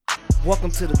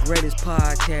Welcome to the greatest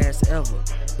podcast ever,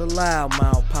 the Loud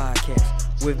Mouth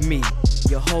Podcast, with me,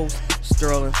 your host,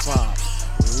 Sterling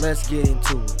Fobbs. Let's get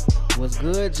into it. What's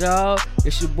good, y'all?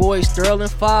 It's your boy, Sterling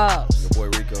Fobbs.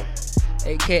 Your boy, Rico.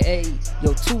 A.K.A.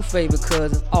 your two favorite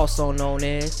cousins, also known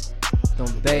as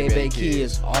them baby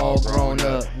kids, all grown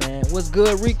up, man. What's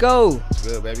good, Rico? What's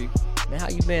good, baby? Man, how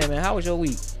you been, man? How was your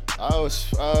week? It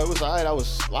was alright. I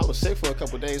was sick for a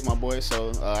couple of days, my boy.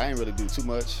 So I didn't really do too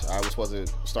much. I was supposed to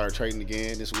start trading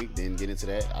again this week. Didn't get into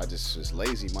that. I just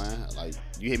lazy, man. Like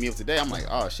you hit me up today. I'm like,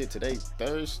 oh shit, today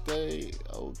Thursday.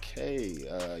 Okay,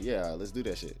 yeah, let's do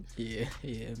that shit. Yeah,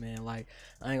 man. Like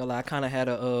I ain't gonna lie, I kind of had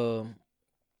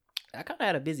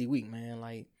a busy week, man.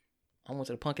 Like I went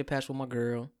to the pumpkin patch with my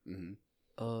girl. Mm-hmm.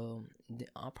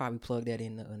 I'll probably plug that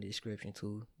in the description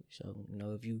too. So,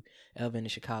 if you ever in the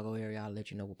Chicago area, I'll let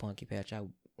you know what pumpkin patch I've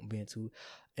been to.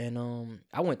 And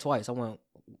I went twice. I went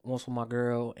once with my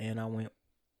girl, and I went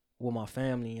with my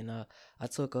family. And I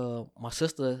took my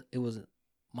sister. It was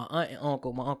my aunt and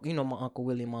uncle. My uncle, my Uncle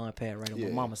Willie and my Aunt Pat, right on my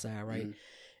mama's side, right. Mm-hmm.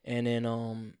 And then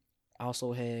I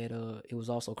also had it was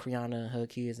also Kriana and her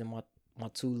kids and my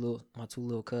two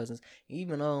little cousins.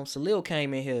 Even Salil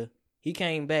came in here. He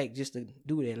came back just to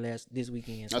do that this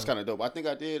weekend. So. That's kind of dope. I think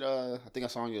I did. I think I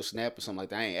saw on your snap or something like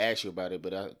that. I ain't asked you about it,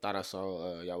 but I thought I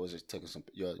saw y'all was just taking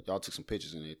y'all took some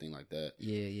pictures and everything like that.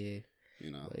 Yeah.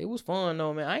 But it was fun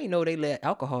though, man. I didn't know they let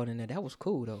alcohol in there. That was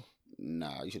cool though.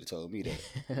 Nah, you should have told me that.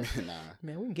 Nah,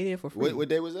 man, we can get in for free. What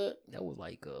day was that? That was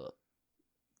like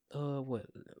what,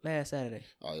 last Saturday?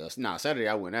 Oh yeah, Saturday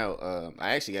I went out.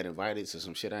 I actually got invited to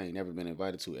some shit I ain't never been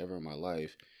invited to ever in my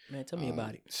life. Man, tell me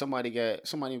about it. Somebody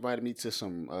invited me to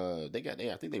some. I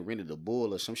think they rented a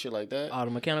bull or some shit like that. Oh,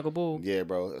 the mechanical bull. Yeah,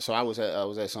 bro. So I was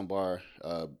at some bar,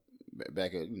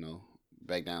 back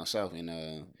down south,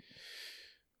 and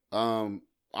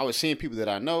I was seeing people that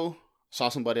I know. Saw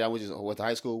somebody I went to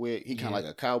high school with. He kind of like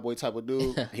a cowboy type of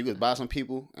dude. He was by some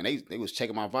people, and they was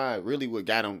checking my vibe. Really, what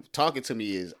got them talking to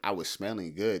me is I was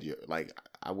smelling good. Like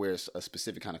I wear a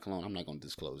specific kind of cologne. I'm not gonna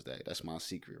disclose that. That's my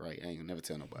secret, right? I ain't gonna never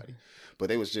tell nobody. But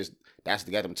they was that's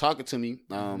the got them talking to me.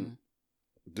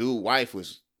 Dude, wife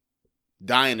was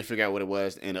dying to figure out what it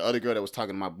was, and the other girl that was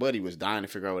talking to my buddy was dying to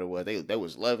figure out what it was. They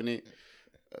was loving it.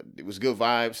 It was good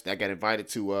vibes. I got invited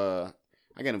to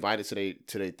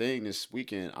their thing this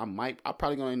weekend. I'm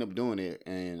probably gonna end up doing it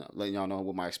and letting y'all know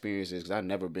what my experience is, because I've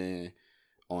never been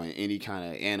on any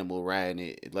kind of animal riding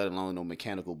it, let alone no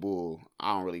mechanical bull.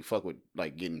 I don't really fuck with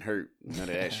like getting hurt, none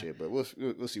of that shit. But we'll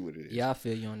see what it is. Yeah, I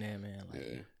feel you on that, man. Like,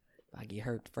 if I get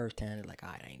hurt the first time, it's like, all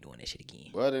right, I ain't doing that shit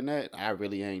again. But other than that, I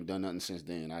really ain't done nothing since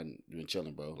then. I've been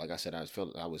chilling, bro. Like I said, I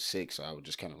was sick, so I was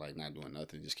just kind of like not doing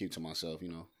nothing, just keep to myself. You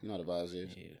know the vibes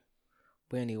is. Yeah.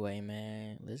 But anyway,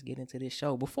 man, let's get into this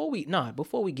show. Before we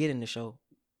get in the show,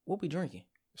 what we drinking?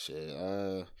 Shit,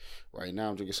 right now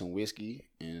I'm drinking some whiskey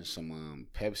and some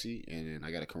Pepsi, and then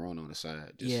I got a Corona on the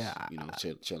side.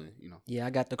 Just, chilling. Yeah, I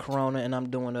got the Corona, and I'm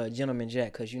doing a Gentleman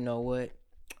Jack, because you know what?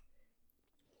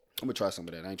 I'm gonna try some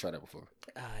of that. I ain't tried that before.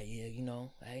 Yeah,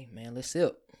 hey, man, let's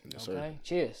sip. Yes, okay,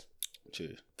 sir.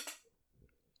 Cheers.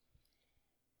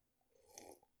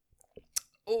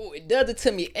 Oh, it does it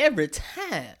to me every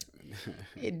time.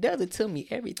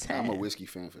 I'm a whiskey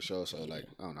fan for sure, so like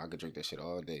I don't know, I could drink that shit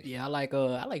all day. Yeah, I like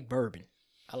bourbon.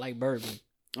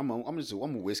 I'm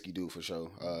a whiskey dude for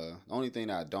sure. The only thing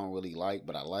that I don't really like,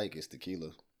 but I like, is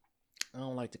tequila. I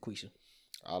don't like tequila.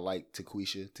 I like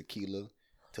tequila,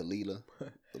 Talila,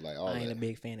 like all that. I ain't a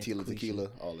big fan of tequila,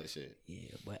 all that shit. Yeah,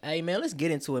 but hey man, let's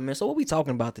get into it, man. So what we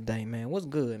talking about today, man? What's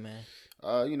good, man?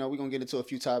 We're going to get into a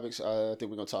few topics. I think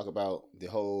we're going to talk about the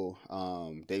whole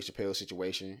Dave Chappelle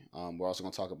situation. We're also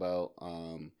going to talk about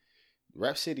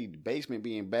Rap City Basement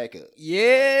being back up.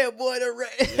 Yeah, boy,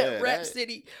 Rap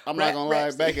City. I'm not going to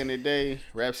lie, back in the day,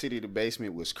 Rap City The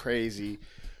Basement was crazy.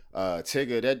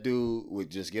 Tigger, that dude would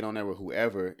just get on there with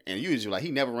whoever, and usually like he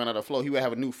never run out of flow. He would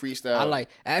have a new freestyle.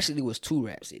 Actually, it was two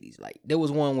Rap Cities. Like there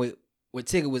was one where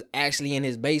Tigger was actually in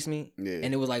his basement,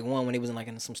 and it was like one when he was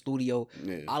in some studio.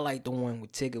 Yeah. I like the one where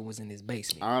Tigger was in his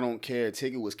basement. I don't care.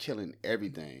 Tigger was killing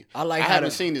everything. I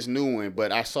haven't seen this new one,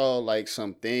 but I saw like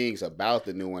some things about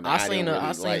the new one. I seen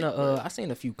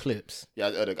a few clips.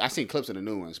 Yeah, I seen clips of the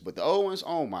new ones, but the old ones,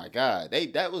 oh my god,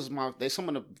 some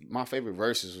of my favorite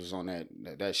verses was on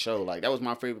that show. Like that was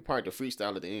my favorite part. The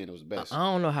freestyle at the end, it was the best. I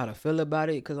don't know how to feel about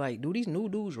it, cause like, do these new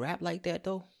dudes rap like that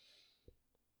though?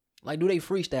 Like, do they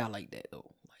freestyle like that, though?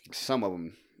 Like, some of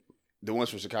them. The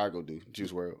ones from Chicago do.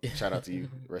 Juice WRLD. Shout out to you.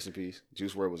 Rest in peace.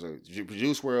 Juice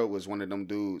WRLD was one of them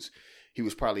dudes. He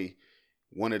was probably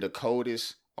one of the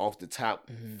coldest, off the top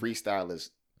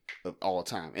freestylers of all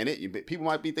time. And people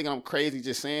might be thinking I'm crazy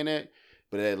just saying that,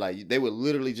 but like they would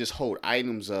literally just hold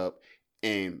items up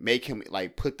and make him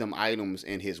like put them items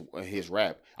in his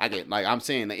rap. I get like I'm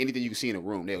saying like anything you can see in a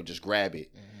room, they'll just grab it.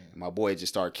 And my boy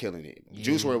just started killing it. Yeah.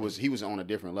 Juice WRLD was on a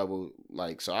different level.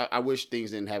 Like so, I wish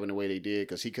things didn't happen the way they did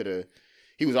because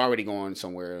he was already going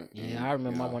somewhere. Yeah, and, I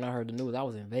remember when I heard the news. I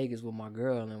was in Vegas with my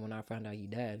girl, and when I found out he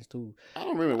died too. I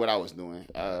don't remember what I was doing.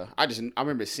 I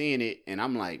remember seeing it, and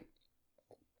I'm like,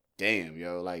 damn,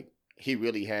 yo, like. He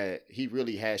really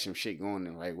had some shit going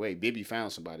the right way. Bibby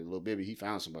found somebody. Lil Bibby, he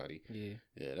found somebody. Yeah,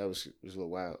 that was a little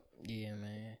wild. Yeah,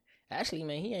 man. Actually,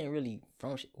 man, he ain't really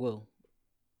from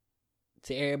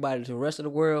to everybody, to the rest of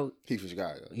the world. He from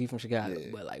Chicago. Yeah.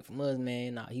 But like from us,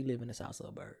 man, nah, he live in the south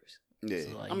suburbs. Yeah,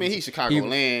 so, like, I mean, he's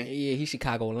Chicagoland. He's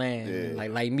Chicagoland. Yeah.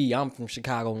 Like me, I'm from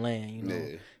Chicagoland. You know,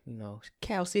 you know,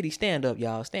 Cal City, stand up,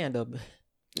 y'all, stand up.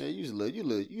 Yeah, you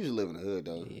usually live in the hood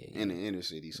though, in the inner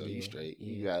city, so you straight.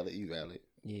 Yeah. You valid.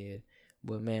 Yeah,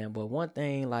 but one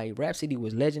thing, like Rap City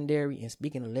was legendary, and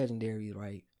speaking of legendary,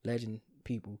 right, legend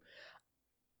people.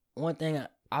 One thing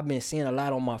I've been seeing a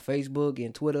lot on my Facebook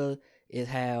and Twitter is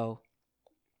how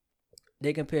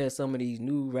they compare some of these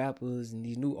new rappers and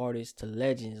these new artists to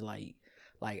legends. Like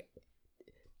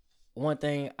one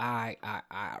thing I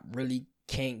really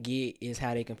can't get is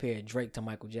how they compare Drake to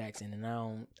Michael Jackson, and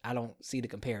I don't see the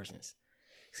comparisons.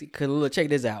 See, cause look, check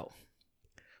this out.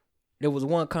 There was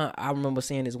I remember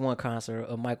seeing this one concert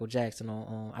of Michael Jackson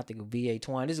on I think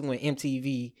VH1. This is when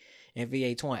MTV and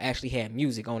VH1 actually had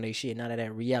music on their shit, none of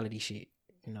that reality shit.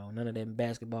 You know, none of them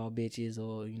basketball bitches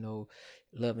or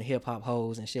loving hip hop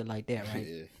hoes and shit like that,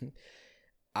 right? Yeah.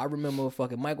 I remember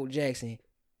fucking Michael Jackson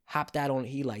hopped out on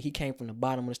he came from the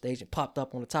bottom of the stage and popped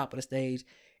up on the top of the stage.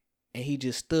 And he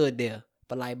just stood there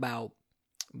for like about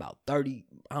 30,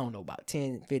 I don't know, about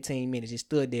 10, 15 minutes. He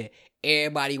stood there.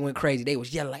 Everybody went crazy. They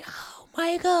was yelling like,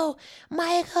 oh,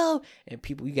 Michael. And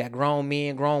people, you got grown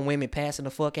men, grown women passing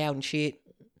the fuck out and shit.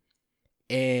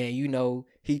 And,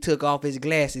 he took off his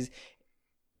glasses.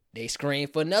 They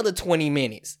screamed for another 20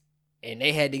 minutes. And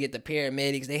they had to get the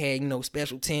paramedics. They had,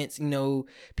 special tents,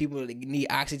 people that need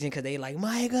oxygen because they like,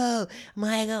 Michael.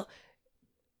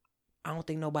 I don't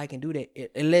think nobody can do that.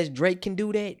 Unless Drake can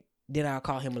do that, then I'll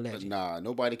call him a legend. Nah,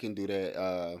 nobody can do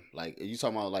that. Like, you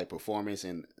talking about, like, performance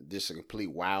and just a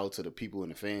complete wow to the people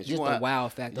and the fans. Just a wow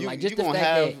factor. Just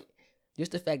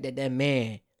the fact that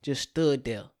man just stood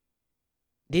there.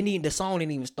 The song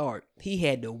didn't even start. He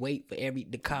had to wait for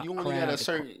the crowd. You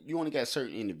only got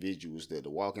certain individuals that to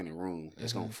walk in the room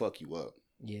that's gonna fuck you up.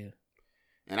 Yeah.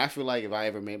 And I feel like if I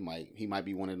ever met Mike, he might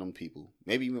be one of them people.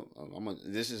 Maybe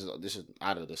this is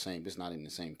out of the same. It's not in the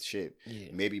same shit. Yeah.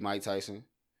 Maybe Mike Tyson.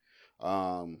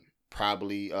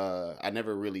 Probably. I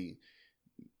never really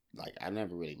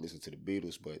listened to the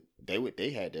Beatles, but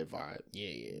they had that vibe.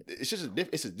 Yeah. It's just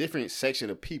it's a different section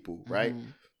of people, right? Mm-hmm.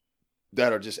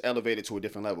 That are just elevated to a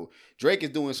different level. Drake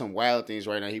is doing some wild things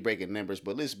right now. He breaking numbers,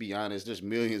 but let's be honest, there's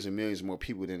millions and millions more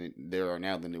people there are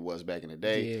now than there was back in the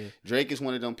day. Yeah. Drake is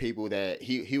one of them people that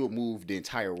he will move the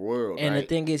entire world. And right? The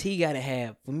thing is, he gotta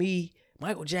have, for me,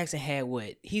 Michael Jackson had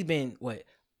the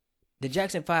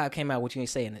Jackson 5 came out, what you can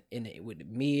say in the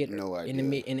mid, no idea. in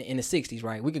the 60s,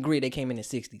 right? We can agree they came in the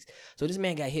 60s. So this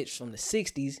man got hits from the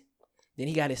 60s. Then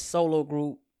he got his solo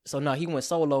group. So no, he went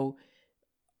solo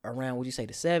around, would you say,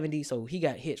 the 70s? So he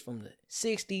got hits from the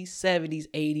 60s, 70s,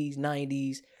 80s,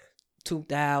 90s,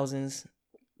 2000s.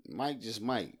 Mike.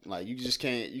 Like, you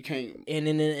can't. And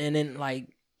then like,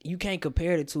 you can't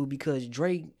compare the two because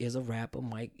Drake is a rapper,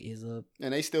 Mike is a.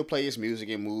 And they still play his music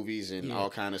in movies and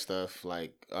all kind of stuff.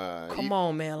 Like, come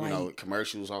on, man. Like,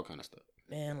 commercials, all kind of stuff.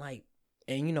 Man, like,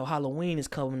 and Halloween is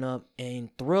coming up, and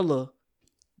Thriller.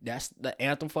 That's the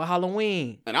anthem for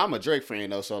Halloween. And I'm a Drake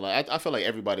fan though, so like I feel like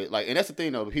everybody like, and that's the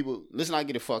thing though. People, let's not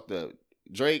get it fucked up.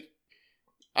 Drake,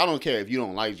 I don't care if you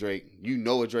don't like Drake. You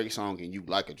know a Drake song and you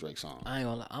like a Drake song. I ain't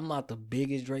gonna lie, I'm not the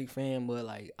biggest Drake fan, but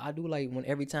like I do like when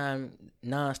every time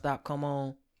Nonstop come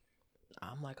on,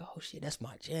 I'm like, oh shit, that's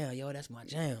my jam, that's my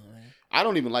jam, man. I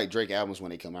don't even like Drake albums when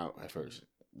they come out at first.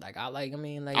 Like I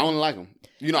don't like them.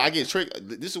 I get tricked.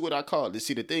 This is what I call it.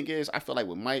 See, the thing is, I feel like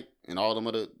with Mike and all them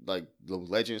other like the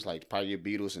legends, like probably your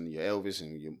Beatles and your Elvis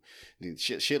and your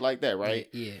shit like that, right?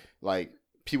 Yeah. Like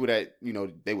people that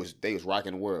they was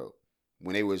rocking the world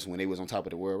when they was on top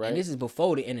of the world, right? And this is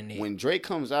before the internet. When Drake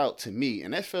comes out, to me,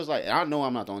 and that feels like, and I know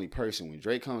I'm not the only person. When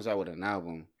Drake comes out with an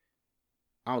album,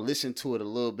 I'll listen to it a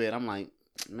little bit. I'm like,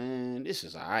 man, this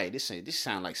is alright. This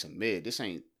sound like some mid. This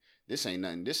ain't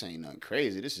nothing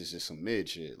crazy. This is just some mid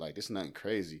shit. Like, this is nothing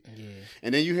crazy. Yeah.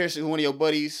 And then you hear one of your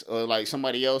buddies or like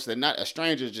somebody else that not a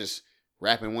stranger just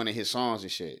rapping one of his songs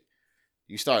and shit.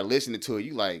 You start listening to it,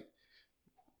 you like,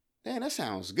 damn, that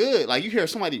sounds good. Like you hear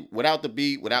somebody without the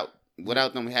beat, without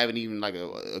them having even like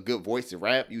a good voice to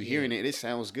rap, you hearing it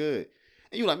sounds good.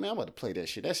 And you like, man, I'm about to play that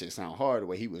shit. That shit sound hard the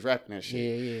way he was rapping that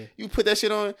shit. Yeah. You put that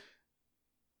shit on,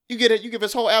 you give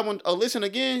his whole album a listen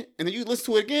again, and then you listen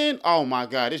to it again. Oh my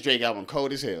God, this Drake album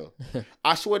cold as hell.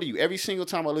 I swear to you, every single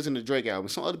time I listen to Drake album,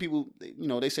 some other people,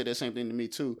 they say that same thing to me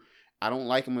too. I don't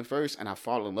like him at first, and I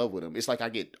fall in love with him. It's like I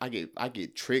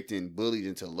get tricked and bullied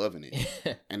into loving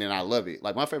it, and then I love it.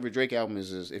 Like my favorite Drake album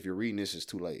is If You're Reading This, It's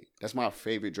Too Late. That's my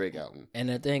favorite Drake album. And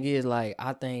the thing is, like,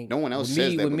 I think no one else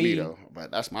says that but me though. But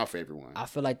that's my favorite one. I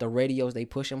feel like the radios, they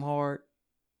push him hard.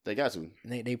 They got to.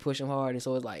 They push him hard, and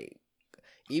so it's like,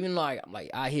 even like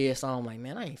I hear a song, I'm like,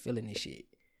 man, I ain't feeling this shit.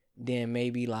 Then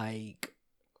maybe like,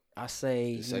 I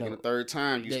say the second or third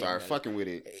time you start fucking with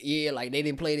it. Yeah, like they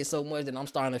didn't play it so much that I'm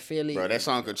starting to feel it. Bro, that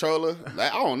song Controller,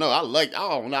 like I don't know.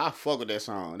 I fuck with that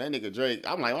song. That nigga Drake.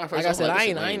 I'm like, when I first like I said,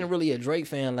 I ain't really a Drake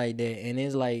fan like that. And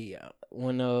it's like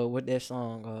when what that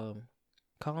song,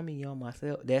 Call Me On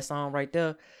Myself, that song right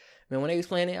there. Man, when they was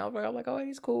playing it, I was like, oh,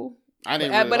 he's cool. I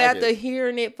didn't really but after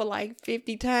hearing it for like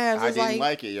 50 times, I didn't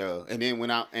like it, yo. And then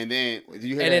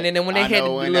you hear and then when they had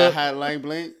that Hotline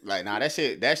Blink, like nah, that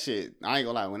shit, I ain't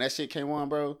gonna lie. When that shit came on,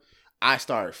 bro, I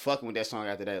started fucking with that song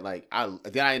after that. Like I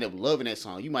ended up loving that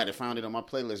song. You might have found it on my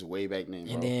playlist way back then,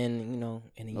 bro. And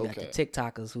then you got the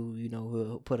TikTokers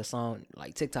who put a song,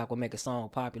 like TikTok will make a song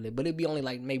popular, but it'd be only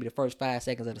like maybe the first 5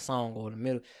 seconds of the song or the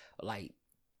middle, like.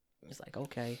 It's like,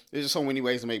 okay. There's just so many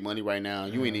ways to make money right now.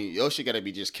 Your shit gotta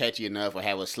be just catchy enough or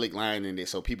have a slick line in it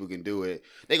so people can do it.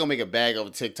 They gonna make a bag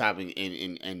over TikTok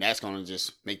and that's gonna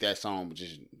just make that song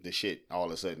just the shit all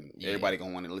of a sudden. Yeah. Everybody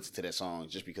gonna want to listen to that song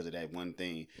just because of that one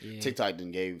thing. Yeah. TikTok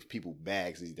done gave people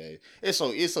bags these days. It's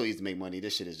so easy to make money.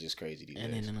 This shit is just crazy these days.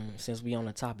 And then since we on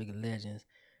the topic of legends,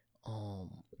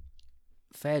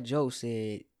 Fat Joe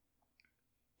said,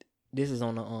 this is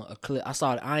on a clip. I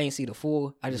saw it. I ain't see the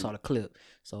full. I just saw the clip.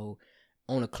 So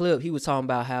on the clip, he was talking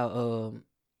about how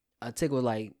I think it was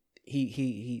like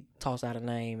he tossed out a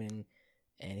name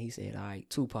and he said, all right,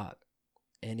 Tupac,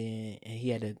 and he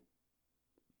had to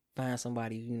find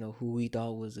somebody who he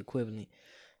thought was equivalent,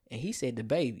 and he said the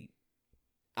Baby.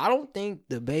 I don't think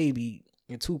the Baby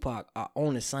and Tupac are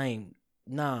on the same.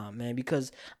 Nah, man,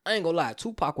 because I ain't gonna lie,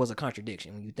 Tupac was a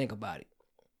contradiction when you think about it.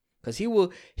 Cause he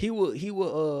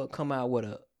will come out with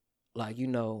a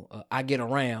I Get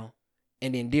Around,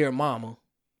 and then Dear Mama,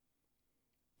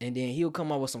 and then he'll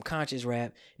come out with some conscious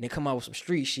rap, and then come out with some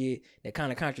street shit that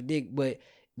kind of contradict. But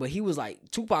he was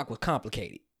like, Tupac was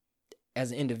complicated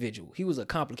as an individual. He was a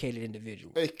complicated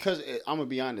individual. Because I'm gonna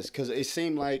be honest, because it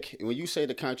seemed like when you say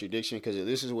the contradiction, because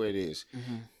this is where it is.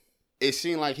 Mm-hmm. It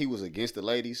seemed like he was against the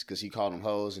ladies because he called them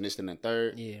hoes and this and the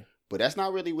third. Yeah. But that's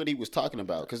not really what he was talking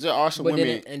about, because there are some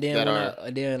women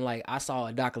I saw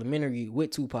a documentary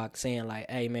with Tupac saying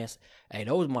like, hey man,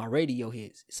 those are my radio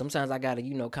hits. Sometimes I gotta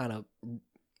kind of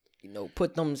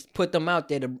put them out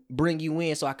there to bring you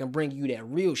in so I can bring you that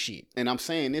real shit. And I'm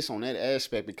saying this on that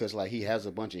aspect because like he has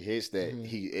a bunch of hits that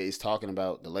he is talking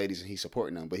about the ladies and he's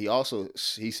supporting them. But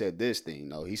he said this thing.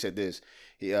 No, he said this.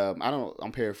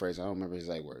 I'm paraphrasing. I don't remember his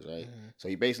exact words, right? Mm-hmm. So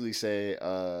he basically said,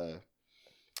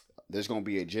 there's going to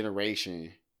be a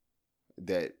generation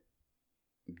that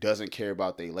doesn't care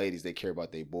about their ladies. They care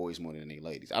about their boys more than their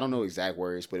ladies. I don't know exact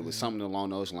words, but it was something along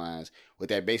those lines. What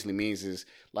that basically means is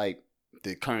like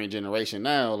the current generation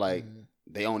now, like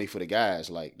they only for the guys.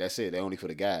 Like that's it. They only for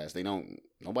the guys.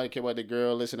 Nobody care about the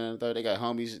girl listening to the third. They got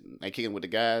homies. They kicking with the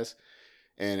guys.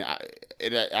 And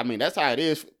I mean, that's how it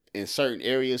is in certain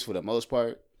areas for the most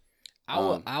part. I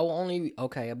will only,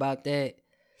 about that.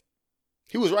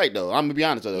 He was right though. I'm gonna be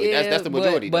honest though. Yeah, that's the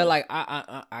majority. But like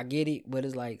I get it. But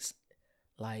it's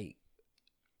like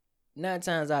 9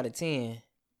 times out of 10,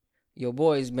 your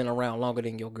boy's been around longer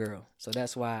than your girl. So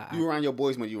that's why you around your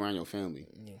boys when you around your family.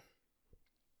 Yeah.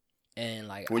 And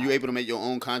like when you able to make your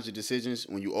own conscious decisions,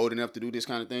 when you old enough to do this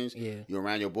kind of things, you're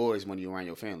around your boys when you're around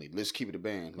your family. Let's keep it a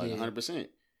band, 100%.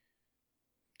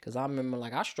 Cause I remember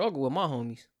I struggle with my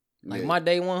homies. My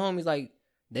day one homies, I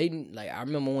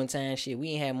remember one time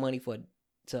we ain't have money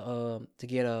to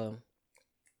get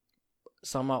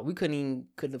some out. We couldn't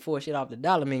afford shit off the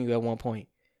dollar menu at one point.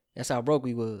 That's how broke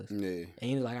we was. Yeah. And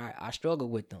he was like, I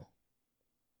struggled with them.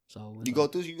 So you go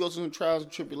through some trials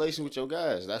and tribulations with your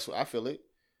guys. That's what I feel it.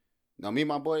 Now me and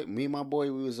my boy, we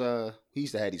was he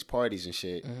used to have these parties and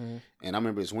shit. Mm-hmm. And I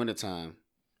remember it's wintertime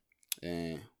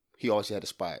and he always had a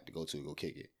spot to go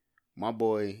kick it. my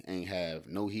boy ain't have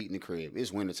no heat in the crib.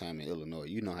 It's wintertime in Illinois.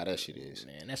 You know how that shit is.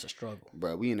 Man, that's a struggle.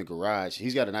 Bro, we in the garage.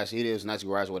 He's got a nice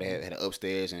garage where they had an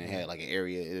upstairs and it had like an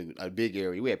area, a big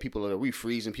area. We had people there. We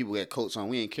freezing. People had coats on.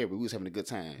 We ain't care, but we was having a good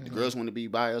time. The girls wanted to be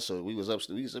by us, so we was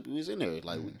upstairs. We was in there.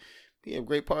 Like we had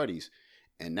great parties.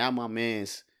 And now my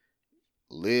man's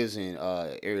lives in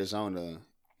Arizona,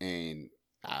 and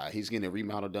he's getting a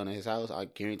remodel done in his house. I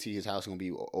guarantee his house is gonna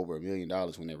be over $1 million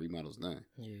when that remodel's done.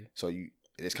 Yeah. So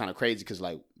it's kind of crazy because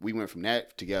like we went from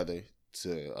that together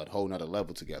to a whole nother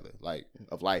level together, like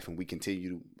of life, and we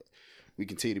continue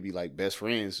to be like best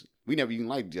friends. We never even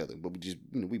liked each other, but we just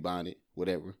we bonded,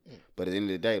 whatever. But at the end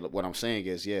of the day, what I'm saying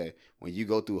is, when you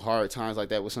go through hard times like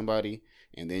that with somebody,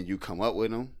 and then you come up with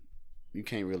them, you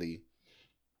can't really.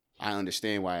 I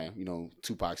understand why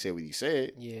Tupac said what he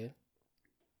said. Yeah,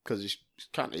 because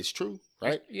it's true,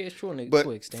 right? Yeah, it's true.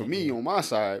 But for me, on my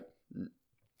side,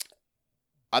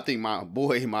 I think my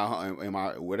boy,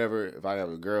 my whatever, if I have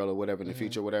a girl or whatever in the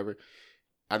future, whatever,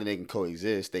 I think they can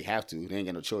coexist. They have to. They ain't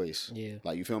got no choice. Yeah,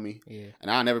 like you feel me? Yeah. And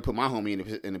I never put my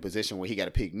homie in a position where he got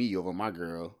to pick me over my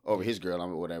girl, over his girl,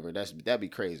 or whatever. That'd be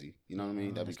crazy. You know what I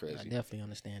mean? That'd be crazy. I definitely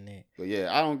understand that. But yeah,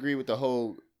 I don't agree with the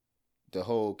whole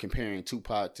comparing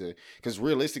Tupac to, because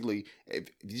realistically, if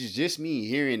it's just me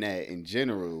hearing that in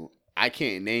general, I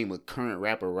can't name a current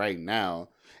rapper right now.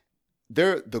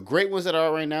 The great ones that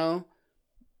are right now,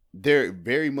 they're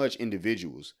very much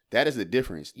individuals. That is the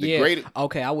difference.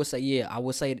 Okay, I would say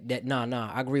that.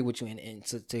 Nah, I agree with you. And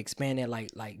to expand that,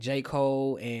 like J.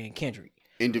 Cole and Kendrick,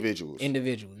 individuals,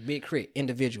 Big Crit,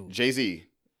 individuals, Jay-Z,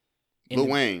 Lil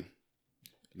Wayne.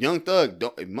 Young Thug,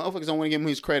 motherfuckers don't want to give him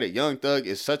his credit. Young Thug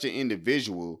is such an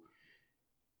individual.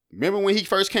 Remember when he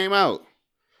first came out?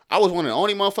 I was one of the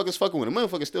only motherfuckers fucking with him.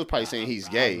 Motherfuckers still probably saying he's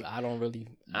gay. I don't really.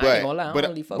 I ain't gonna lie. I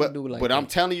don't really fucking do it like that. But I'm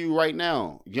telling you right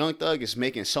now, Young Thug is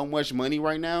making so much money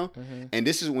right now. And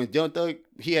this is when Young Thug,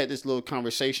 he had this little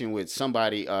conversation with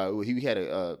somebody. He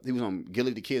was on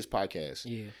Gilly the Kid's podcast.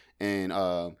 Yeah.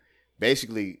 And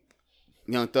basically,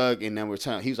 Young Thug and them were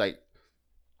telling, he was like,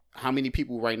 how many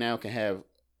people right now can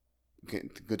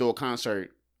do a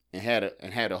concert and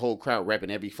had a whole crowd rapping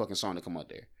every fucking song that come out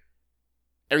there?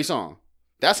 Every song.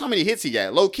 That's how many hits he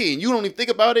got, low key, and you don't even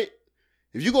think about it.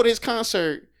 If you go to his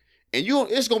concert and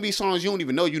it's gonna be songs you don't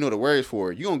even know the words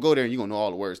for. You gonna go there and you gonna know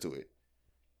all the words to it.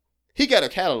 He got a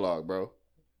catalog, bro.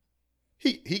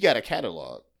 He got a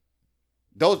catalog.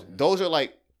 Those are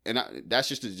like, and that's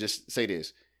just to just say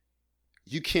this.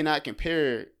 You cannot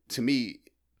compare, to me.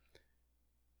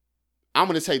 I'm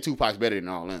gonna say Tupac's better than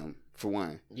all of them, for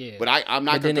one. Yeah. But I'm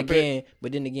not gonna compare.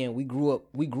 But then again, we grew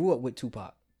up with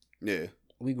Tupac. Yeah.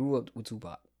 We grew up with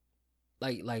Tupac.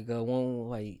 When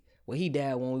he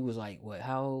died when we was like, what,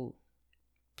 how old?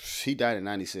 He died in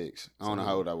 96. I don't know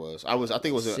how old I was. I think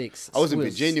it was 6. I was in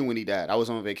Virginia when he died. I was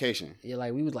on vacation. Yeah,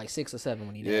 like we was like 6 or 7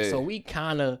 when he died. Yeah. So we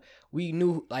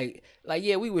knew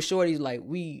we were shorties, like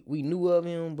we knew of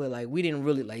him, but like we didn't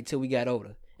really like till we got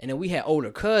older. And then we had older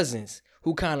cousins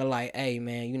who kind of like, hey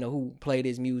man, who played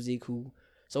his music,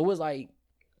 so it was like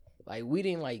we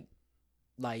didn't like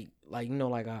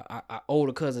our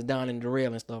older cousins down in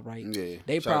Darrell and stuff, right? Yeah.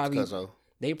 They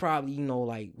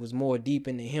probably was more deep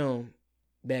into him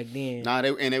back then. Nah,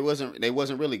 they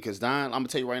wasn't really, because Don, I'm gonna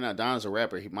tell you right now, Don's a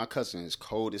rapper. My cousin is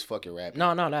cold as fucking rapping. No,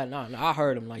 I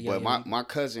heard him But my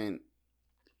cousin,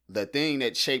 the thing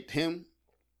that shaped him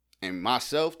and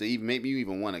myself to even make me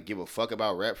even want to give a fuck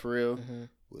about rap for real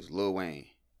was Lil Wayne.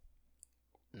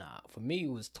 Nah, for me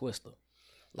it was Twista.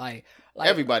 Like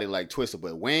everybody liked Twista,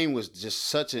 but Wayne was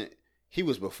just Wayne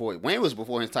was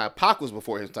before his time. Pac was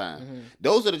before his time.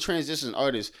 Those are the transition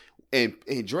artists, and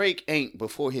Drake ain't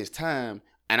before his time.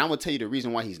 And I'm gonna tell you the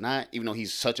reason why he's not, even though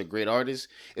he's such a great artist,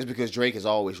 is because Drake is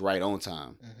always right on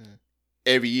time.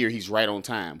 Every year he's right on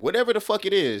time. Whatever the fuck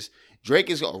it is, Drake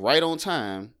is right on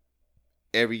time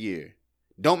every year.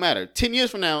 Don't matter. 10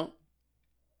 years from now,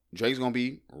 Drake's gonna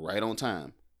be right on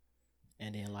time.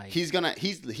 And then he's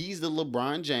the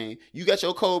LeBron James. You got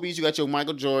your Kobe's, you got your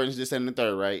Michael Jordans, this and the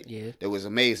third, right? Yeah. That was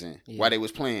amazing. Yeah. While they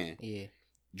was playing. Yeah.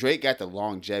 Drake got the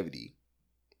longevity.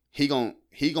 He gon'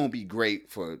 be great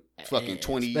for fucking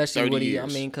 20, 30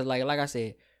 years. Cause like I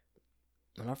said,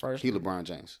 when I first LeBron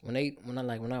James. When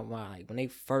they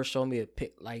first showed me a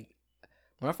pic, when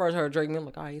I first heard Drake, I'm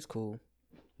like, oh, he's cool.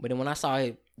 But then when I saw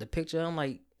the picture, I'm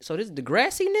like, so this is the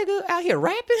Degrassi nigga out here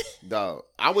rapping? Dog,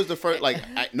 I was the first,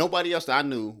 nobody else that I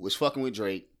knew was fucking with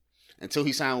Drake until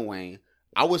he signed with Wayne.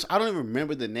 I don't even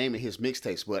remember the name of his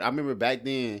mixtapes, but I remember back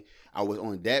then I was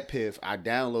on Dat Piff. I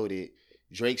downloaded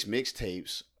Drake's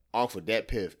mixtapes off of Dat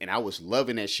Piff, and I was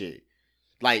loving that shit.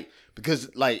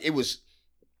 Because it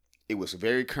It was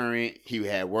very current. He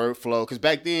had word flow. Because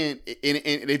back then, and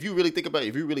if you really think about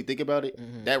it,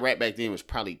 Mm-hmm. that rap back then was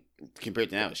probably, compared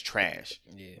to now, it's trash.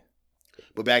 Yeah.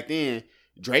 But back then,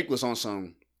 Drake was on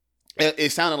some.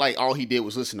 It sounded like all he did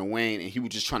was listen to Wayne, and he was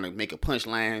just trying to make a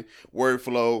punchline, word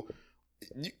flow.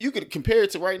 You could compare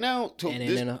it to right now. To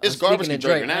it's garbage to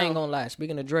Drake now. I ain't gonna lie.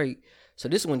 Speaking of Drake, so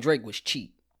this is when Drake was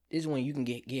cheap. This is when you can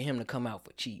get him to come out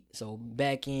for cheap. So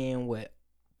back in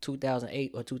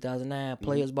 2008 or 2009,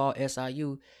 Players Ball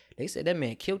SIU, they said that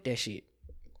man killed that shit.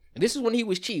 This is when he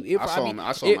was cheap. I saw him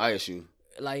ISU.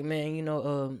 Like,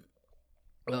 man,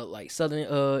 like Southern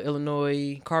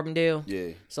Illinois, Carbondale.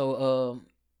 Yeah. So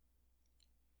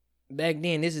back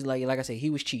then, this is like I said, he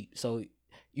was cheap. So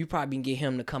you probably can get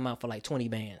him to come out for like 20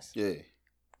 bands. Yeah.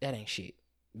 That ain't shit.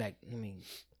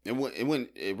 It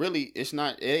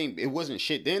wasn't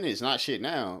shit then. It's not shit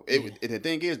now. The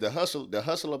thing is, the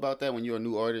hustle about that when you're a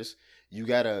new artist, you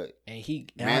gotta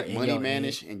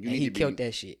manage, and he killed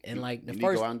that shit. And like the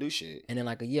first, go out and do shit. And then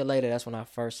like a year later, that's when I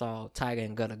first saw Tyga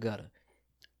and Gutta Gutta.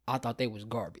 I thought they was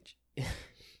garbage.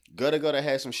 Gutta Gutta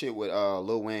had some shit with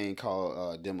Lil Wayne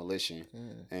called Demolition,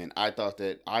 and I thought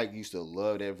that I used to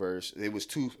love that verse. It was a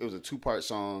 2-part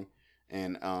song.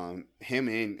 And him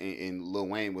and Lil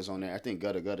Wayne was on there. I think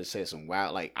Gutta Gutta said some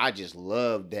wild. Like, I just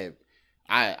love that.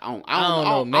 I don't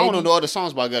know. I don't know other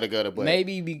songs by Gutta Gutta, but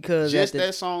maybe because just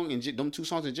that song and them 2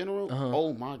 songs in general.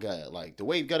 Oh my god! Like the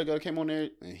way Gutta Gutta came on there,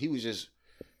 and he was just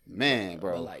man,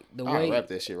 bro. But like the way I rap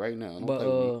that shit right now. Don't play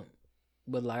with me.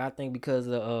 But like I think because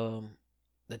of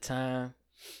the time.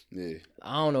 Yeah,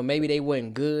 I don't know. Maybe they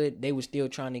wasn't good. They were still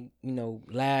trying to,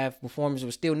 live performance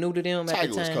was still new to them at the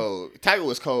time. Was cold. Tiger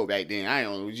was cold back then. I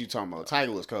don't know what you talking about.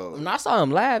 Tiger was cold. When I saw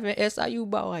him live in SIU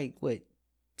about like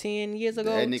 10 years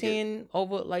ago, 10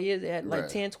 over like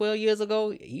 12 years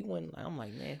ago. He wasn't. I'm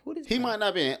like, man, who this? He might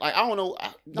not been like I don't know.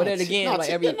 But then again,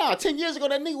 10 years ago,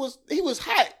 that nigga was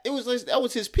hot. That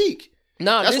was his peak.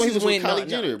 No, that's this when is he was when with Kylie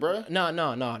Jenner, bro.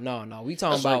 No. We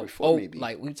talking about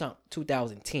we talking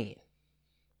 2010.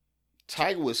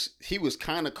 Tiger was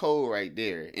kind of cold right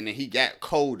there, and then he got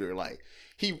colder. Like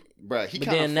he kind of fucked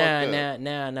up.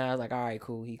 Now I was like, all right,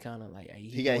 cool. He kind of like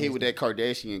he got hit with that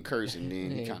Kardashian curse, and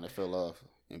then he kind of fell off.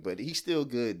 But he's still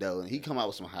good though, and he come out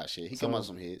with some hot shit. He come out with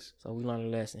some hits. So we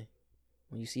learned a lesson.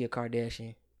 When you see a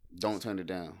Kardashian, don't turn it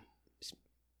down.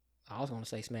 I was gonna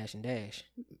say smash and dash.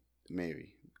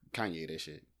 Maybe Kanye that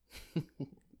shit.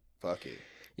 Fuck it.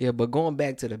 Yeah, but going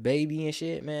back to the baby and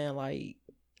shit, man, like.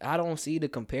 I don't see the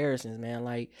comparisons, man.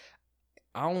 Like,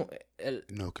 I don't.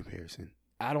 No comparison.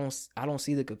 I don't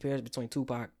see the comparison between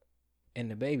Tupac and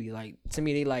the baby. Like, to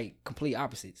me, they like complete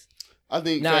opposites. I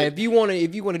think now if you want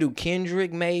to do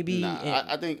Kendrick, maybe.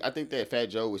 I think that Fat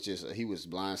Joe was he was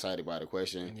blindsided by the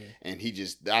question, and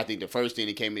I think the first thing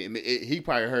that came in, he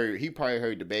probably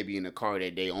heard the baby in the car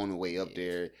that day on the way up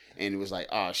there, and it was like,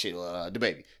 oh shit, the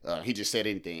baby. He just said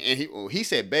anything, and he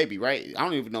said baby, right? I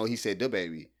don't even know he said the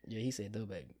baby. Yeah, he said the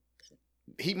baby.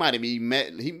 He might have even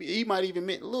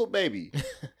meant little baby.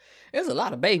 There's a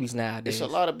lot of babies nowadays. There's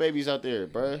a lot of babies out there,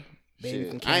 bro.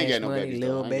 Baby I ain't got no money, babies.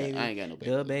 Little baby, I ain't got no babies.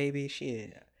 Little baby,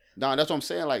 shit. No, that's what I'm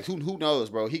saying. Like, who knows,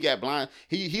 bro? He got blind.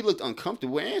 He looked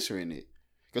uncomfortable answering it.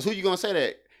 Because who you gonna say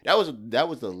that? That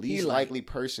was the least likely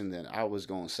person that I was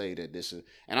gonna say that this is.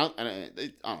 And I don't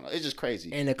know. It's just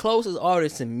crazy. And the closest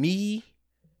artist to me,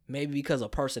 maybe because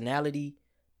of personality,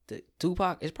 to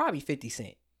Tupac is probably 50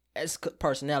 Cent. As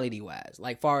personality wise,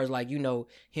 like far as like him,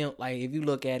 like if you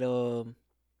look at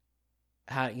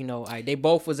how they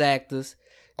both was actors.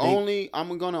 I'm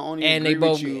gonna agree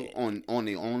with you on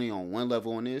one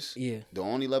level on this. Yeah. The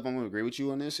only level I'm gonna agree with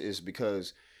you on this is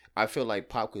because I feel like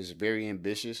Pac was very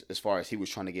ambitious as far as he was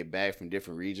trying to get back from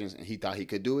different regions, and he thought he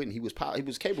could do it, and he was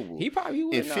capable. He probably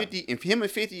would. And 50, if him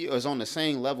and 50 is on the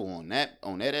same level on that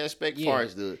aspect, as far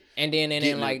as the and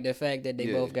then like the fact that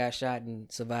they both got shot and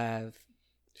survived.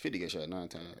 50 got shot 9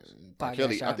 times. I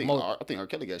think R.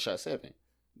 Kelly got shot 7.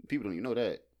 People don't even know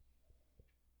that.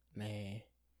 Man.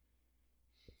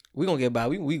 We gonna get by.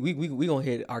 We gonna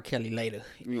hit R. Kelly later.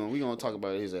 We gonna talk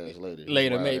about his ass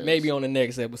later. Maybe on the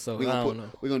next episode. I don't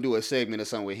know. We gonna do a segment or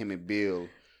something with him and Bill,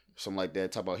 something like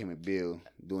that. Talk about him and Bill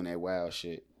doing that wild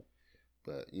shit.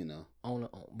 But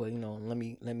let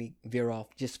me veer off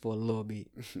just for a little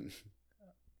bit.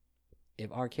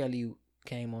 If R. Kelly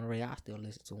came on the radio, I still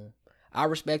listen to him. I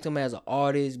respect him as an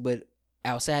artist, but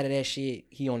outside of that shit,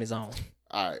 he on his own.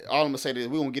 All right. All I'm going to say is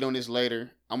we're going to get on this later.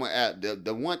 I'm going to add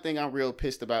the one thing I'm real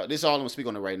pissed about. This is all I'm going to speak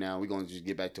on it right now. We're going to just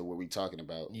get back to what we're talking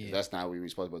about. Yeah. That's not what we were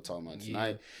supposed to be talking about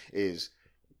tonight. Is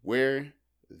where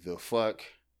the fuck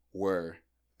were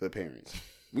the parents?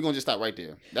 We're gonna just stop right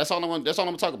there. That's all I'm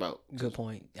gonna talk about. Good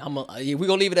point. We're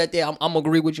gonna leave it at that. I'm gonna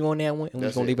agree with you on that one, and we're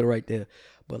That's gonna it. leave it right there.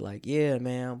 But like, yeah,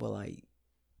 man. But like,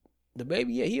 the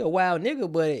baby, yeah, he a wild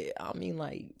nigga. But I mean,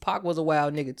 like, Pac was a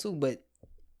wild nigga too. But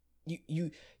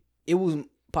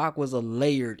Pac was a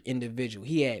layered individual.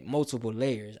 He had multiple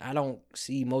layers. I don't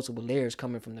see multiple layers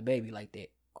coming from the baby like that.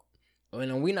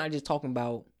 And we're not just talking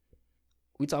about.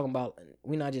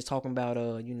 We're not just talking about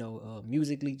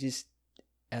musically, just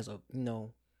as a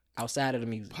outside of the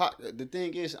music. The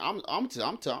thing is, I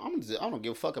don't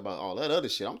give a fuck about all that other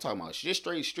shit. I'm talking about just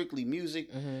strictly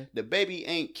music. Mm-hmm. The baby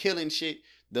ain't killing shit.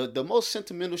 The most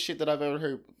sentimental shit that I've ever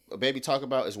heard a baby talk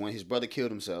about is when his brother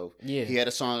killed himself. Yeah, he had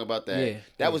a song about that. Yeah.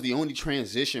 That was the only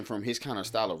transition from his kind of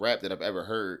style of rap that I've ever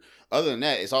heard. Other than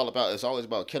that, it's always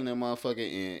about killing a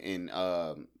motherfucker and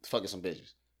fucking some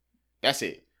bitches. That's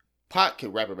it. Pac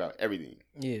can rap about everything.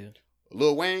 Yeah.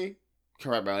 Lil Wayne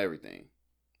can rap about everything.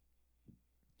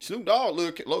 Snoop Dogg,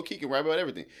 low key can rap about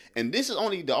everything. And this is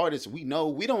only the artists we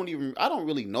know. I don't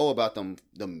really know about them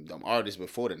artists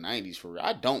before the 90s for real.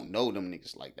 I don't know them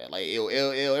niggas like that. Like LL,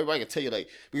 everybody can tell you like,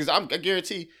 because I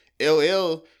guarantee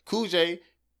LL, Cool J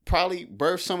probably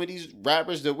birthed some of these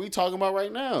rappers that we talking about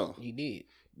right now. He did.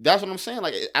 That's what I'm saying.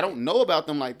 Like, I don't know about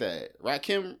them like that.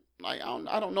 Rakim, like, I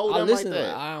don't know them like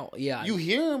that. You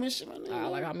hear them and shit.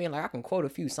 I can quote a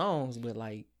few songs, but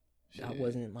like, shit. I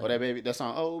wasn't like, that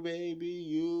song, oh baby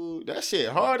you, that shit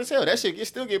hard as hell. That shit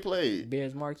still get played.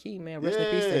 Bears Marquee, man, rest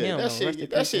in peace to him.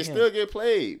 That shit still get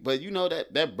played. But you know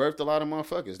that birthed a lot of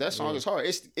motherfuckers. That song is hard.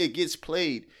 It gets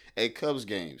played at Cubs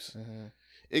games. Mm-hmm.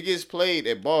 It gets played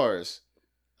at bars.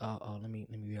 Let me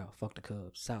be out. Fuck the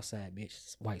Cubs. Southside,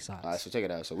 bitch. White Sox. All right, so check it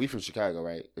out. So we from Chicago,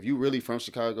 right? If you really from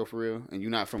Chicago for real, and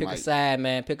you're not from pick a side,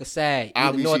 man. Pick a side.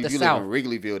 Obviously, north or if you south. live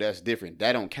in Wrigleyville, that's different.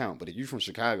 That don't count. But if you from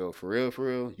Chicago for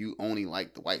real, you only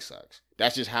like the White Sox.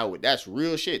 That's just how that's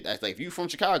real shit. That's like if you from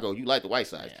Chicago, you like the White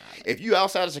Sox. Yeah, if you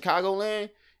outside of Chicagoland,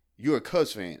 you're a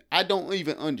Cubs fan. I don't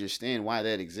even understand why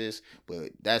that exists,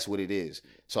 but that's what it is.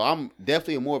 So I'm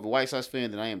definitely more of a White Sox fan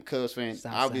than I am a Cubs fan.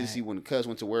 Obviously, when the Cubs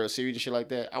went to World Series and shit like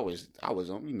that, I was I was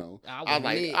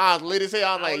lit as hell.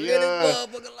 I was like,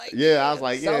 yeah. I was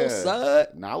like, yeah. So sad.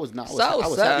 No, I was not. I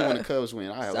was happy when the Cubs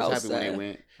went. I was happy when they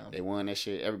went. They won that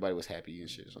shit. Everybody was happy and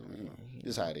shit. So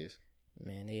this is how it is.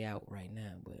 Man, they out right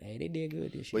now, but hey, they did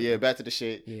good this year. But yeah, back to the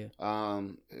shit. Yeah.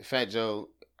 Fat Joe.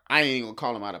 I ain't gonna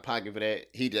call him out of pocket for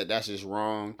that. That's just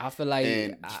wrong. I feel like,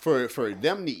 and for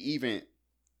them to even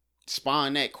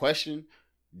spawn that question,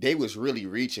 they was really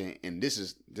reaching. And this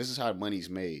is how money's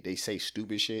made. They say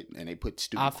stupid shit and they put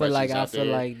stupid questions out there. I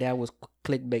feel like that was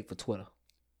clickbait for Twitter.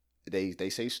 They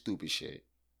say stupid shit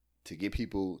to get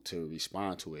people to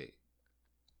respond to it.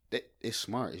 It's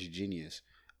smart. It's genius.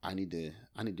 We need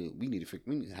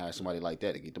to hire somebody like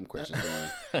that to get them questions going.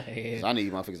 Yeah. I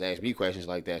need motherfuckers to ask me questions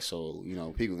like that, so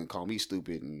people can call me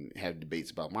stupid and have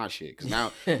debates about my shit.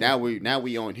 Because now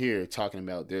we on here talking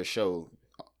about their show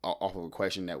off of a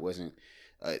question that wasn't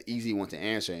an easy one to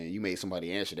answer, and you made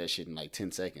somebody answer that shit in like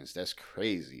 10 seconds. That's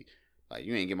crazy. Like,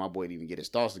 you ain't get my boy to even get his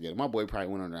thoughts together. My boy probably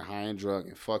went on there high and drunk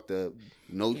and fucked up.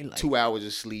 2 hours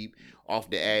of sleep, off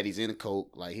the Addies in the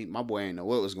coke. Like, my boy ain't know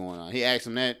what was going on. He asked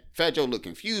him that. Fat Joe looked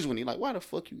confused when he like, why the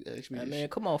fuck you ask me this? Man,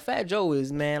 come on. Fat Joe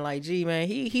is, man, like, gee, man,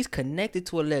 he's connected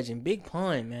to a legend. Big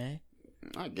Pun, man.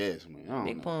 I guess, man.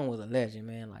 Big Pun was a legend,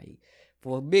 man. Like,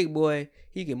 for a big boy,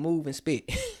 he can move and spit.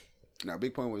 Nah,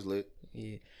 Big Pun was lit.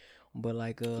 Yeah. But,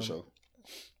 like, for sure.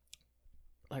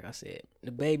 Like I said,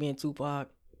 the Baby and Tupac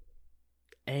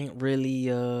ain't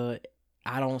really,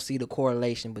 I don't see the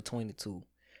correlation between the two.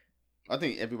 I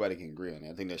think everybody can agree on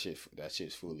that. I think that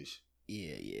shit's foolish.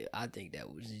 Yeah. I think that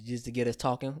was just to get us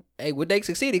talking. Hey, would they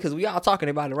succeeded? Because we all talking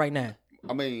about it right now.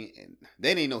 I mean,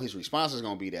 they didn't know his response was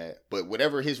going to be that. But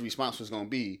whatever his response was going to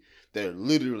be, there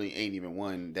literally ain't even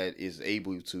one that is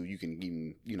able to, you can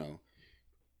even,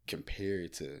 compare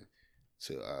it to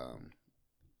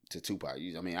Tupac.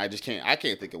 I mean, I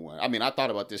can't think of one. I mean, I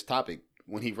thought about this topic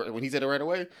when he said it right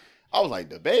away. I was like,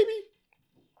 the Baby?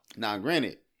 Now,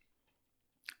 granted,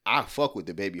 I fuck with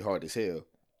the Baby hard as hell.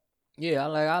 Yeah,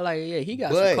 I like. Yeah, he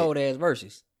got some cold ass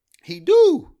verses. He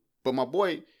do, but my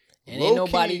boy, and ain't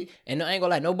nobody, and I ain't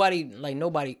gonna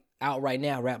nobody out right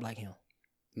now rap like him.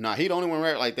 Nah, he the only one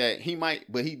rap like that. He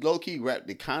might, but he low key rap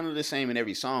the kind of the same in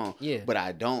every song. Yeah, but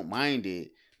I don't mind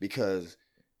it because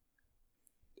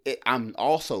I'm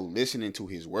also listening to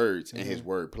his words and his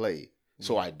wordplay,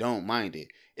 so I don't mind it.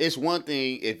 It's one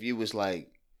thing if you was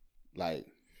like.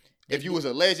 If you was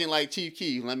a legend like Chief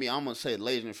Keef, I'm gonna say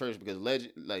legend first because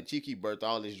legend like Chief Keef birthed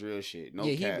all this drill shit. No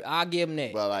cap. I'll give him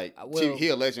that. But like he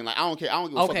a legend. Like I don't care. I don't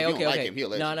give a fuck if you don't like him. He a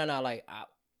legend. No. Like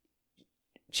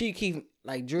Chief Keef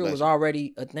like drill was Legend.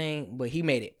 already a thing, but he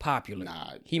made it popular.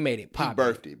 Nah, he made it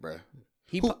popular. He birthed it, bro.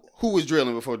 Who was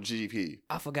drilling before Chief Keef?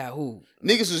 I forgot who.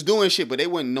 Niggas was doing shit, but they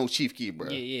wasn't no Chief Keef, bro.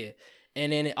 Yeah.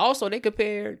 And then also they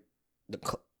compared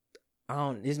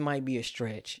this might be a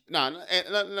stretch. No,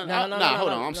 hold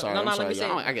on. I'm sorry.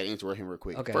 I got to interrupt him real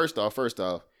quick. Okay. First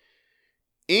off,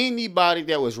 anybody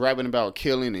that was rapping about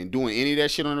killing and doing any of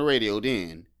that shit on the radio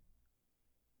then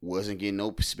wasn't getting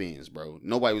no spins, bro.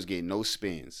 Nobody was getting no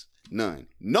spins. None.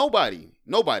 Nobody.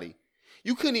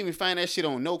 You couldn't even find that shit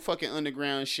on no fucking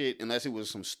underground shit unless it was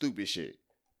some stupid shit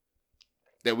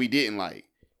that we didn't like.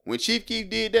 When Chief Keef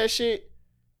did that shit,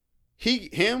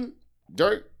 him,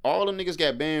 Dirk, all them niggas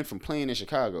got banned from playing in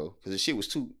Chicago because the shit was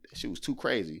too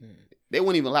crazy. They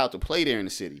weren't even allowed to play there in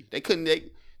the city.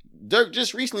 Dirk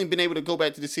just recently been able to go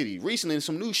back to the city. Recently in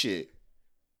some new shit.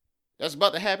 That's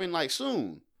about to happen like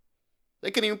soon. They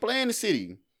couldn't even play in the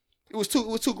city. It was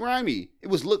too grimy. It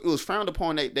was frowned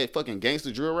upon that fucking gangster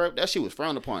drill rap. That shit was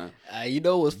frowned upon. You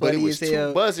know what's funny? But it was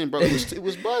too buzzing, bro. It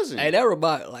was buzzing. Hey, that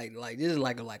about like this is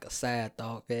like a side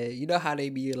thought, man. You know how they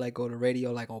be like on the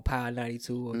radio, like on Power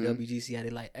 92 or WGC, how they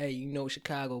like, hey, you know,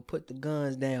 Chicago, put the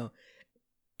guns down.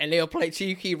 And they'll play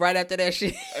Chief Keef right after that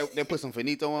shit. They put some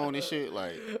Finito on and shit.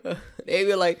 Like they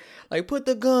be like put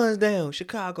the guns down,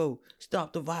 Chicago,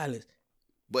 stop the violence.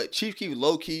 But Chief Keef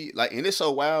low key, like, and it's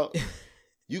so wild.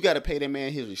 You got to pay that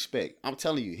man his respect. I'm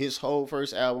telling you, his whole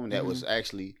first album that was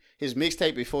actually his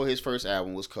mixtape before his first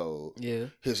album was cold. Yeah,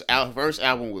 his first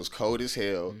album was cold as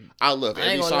hell. I love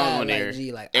every song on there.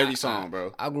 Every song,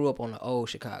 bro. I grew up on the old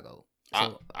Chicago.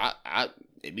 So.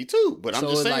 Me too. But I'm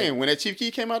just saying, like, when that Chief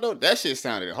Keef came out though, that shit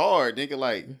sounded hard. Nigga,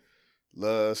 like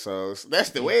love songs. That's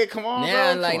the way it come on.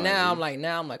 Now, bro.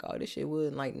 I'm like, oh, this shit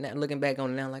was like. Now, looking back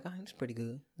on it now, I'm like, oh, it's pretty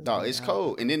good. Dog, it's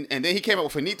cold. And then he came out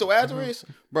with Finito afterwards,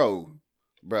 bro.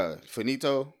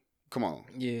 Finito, come on.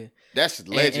 Yeah. That's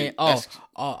legend. I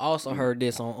also heard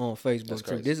this on Facebook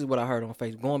too. This is what I heard on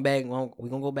Facebook. Going back, we're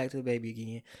gonna go back to the baby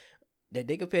again. That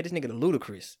they compared this nigga to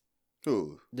Ludacris.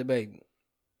 Who? The baby.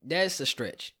 That's a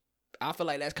stretch. I feel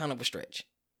like that's kind of a stretch.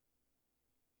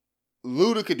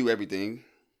 Luda could do everything.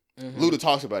 Luda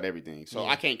talks about everything, so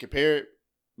I can't compare it.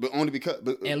 But only because.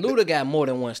 And Luda got more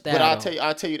than one style. But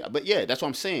I'll tell you. But yeah, that's what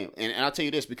I'm saying. And I'll tell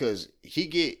you this because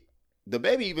the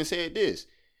baby even said this.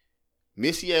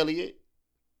 Missy Elliott,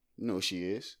 you know who she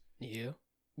is. Yeah.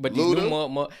 But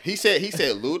Luda, he said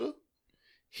Luda.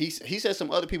 He said some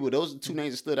other people. Those are the two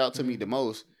names that stood out to me the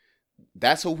most.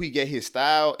 That's who he get his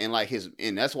style and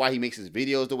and that's why he makes his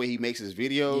videos the way he makes his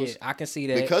videos. Yeah, I can see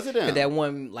that because of them. That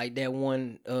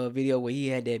one video where he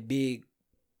had that big.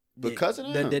 Because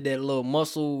of them. That little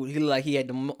muscle, he looked like he had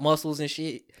the muscles and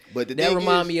shit. But that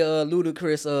remind me of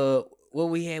Ludacris. What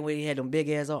we had when he had them big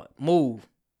ass on Move.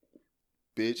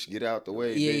 Bitch, get out the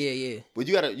way. Yeah. But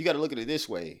you gotta look at it this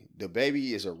way. The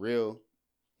baby is a real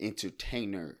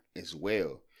entertainer as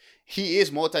well. He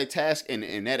is multitask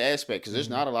in that aspect because there's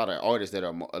not a lot of artists that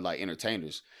are like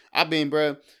entertainers. I went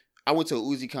to a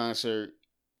Uzi concert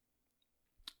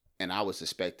and I was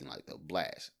expecting like the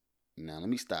blast. Now let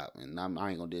me stop, and I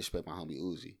ain't gonna disrespect my homie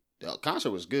Uzi. The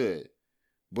concert was good,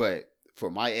 but for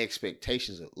my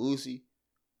expectations of Uzi,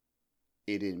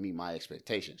 it didn't meet my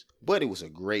expectations. But it was a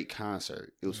great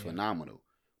concert. It was phenomenal,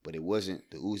 but it wasn't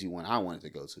the Uzi one I wanted to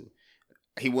go to.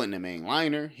 He wasn't the main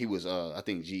liner. He was, I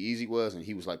think G-Eazy was, and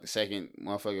he was like the second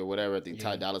motherfucker or whatever. I think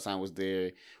Ty Dolla $ign was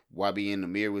there. YB and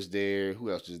Amir was there.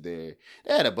 Who else was there?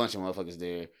 They had a bunch of motherfuckers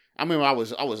there. I remember I went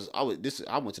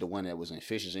to the one that was in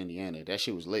Fishers, Indiana. That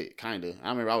shit was lit, kinda. I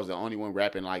remember I was the only one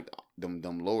rapping like them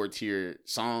lower tier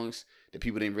songs that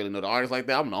people didn't really know the artists like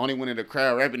that. I'm the only one in the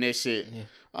crowd rapping that shit. Yeah.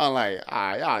 I'm like,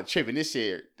 y'all tripping this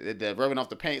shit. That Rubbing Off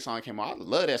the Paint song came out. I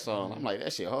love that song. I'm like,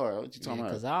 that shit hard. What you talking about?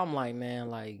 Because I'm like, man,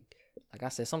 like I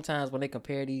said, sometimes when they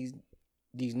compare these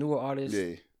newer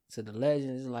artists to the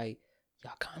legends, it's like,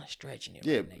 y'all kind of stretching it.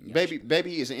 Yeah, right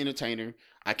baby is an entertainer.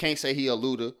 I can't say he a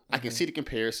Luda. I can see the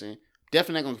comparison.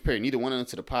 Definitely not gonna compare neither one of them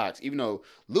to the Pox. Even though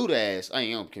Luda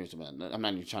I'm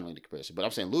not even trying to make the comparison, but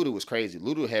I'm saying Luda was crazy.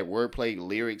 Luda had wordplay,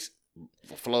 lyrics,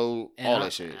 flow, and all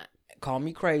that shit. Call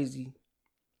me crazy,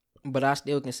 but I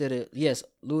still consider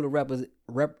Luda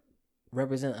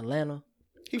represent Atlanta.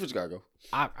 He from Chicago.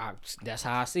 That's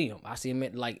how I see him. I see him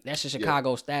like that's a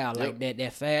Chicago style, like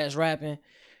that fast rapping.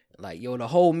 Like the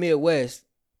whole Midwest,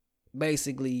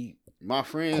 basically. My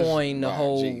friends coined the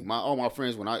whole. All my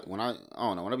friends when I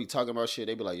don't know when I be talking about shit,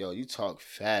 they be like, "Yo, you talk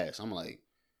fast." I'm like,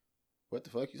 "What the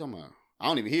fuck you talking about?" I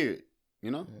don't even hear it. You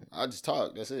know, I just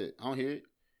talk. That's it. I don't hear it.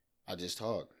 I just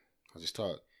talk.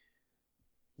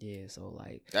 Yeah, so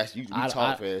like that's you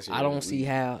talk fast. I don't see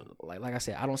how like I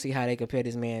said, I don't see how they compare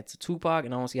this man to Tupac,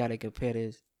 and I don't see how they compare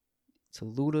this to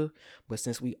Luda. But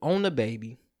since we own the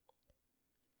baby,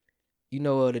 you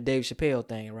know the Dave Chappelle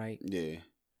thing, right? Yeah.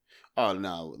 Oh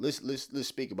no, let's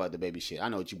speak about the baby shit. I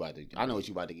know what you about to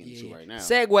get into right now.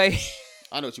 Segue.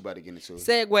 I know what you about to get into.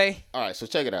 Segue. All right, so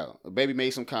check it out. Baby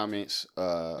made some comments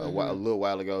a little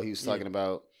while ago. He was talking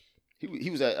about he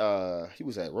was at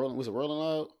Rolling. Was it Rolling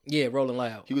Loud? Yeah, Rolling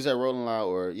Loud. He was at Rolling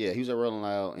Loud, he was at Rolling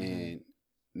Loud. And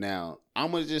now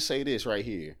I'm gonna just say this right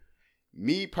here.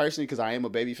 Me personally, because I am a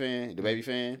Baby fan, Baby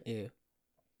fan. Yeah.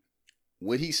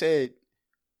 What he said,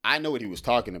 I know what he was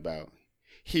talking about.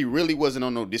 He really wasn't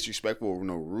on no disrespectful or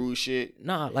no rude shit.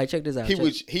 Nah, like check this out.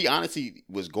 He honestly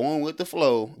was going with the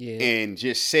flow and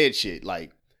just said shit.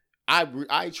 Like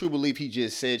I truly believe he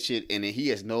just said shit, and he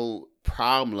has no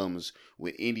problems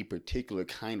with any particular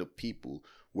kind of people.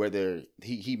 Whether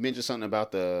he mentioned something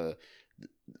about the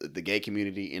gay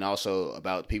community and also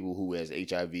about people who has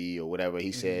HIV or whatever.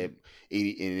 He said,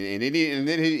 and then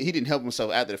he didn't help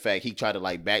himself after the fact. He tried to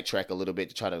like backtrack a little bit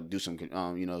to try to do some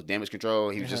damage control.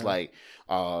 He was just like,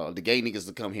 the gay niggas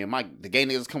to come here. The gay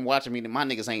niggas come watching me. My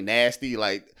niggas ain't nasty.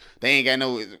 Like they ain't got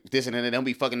no this and that. They don't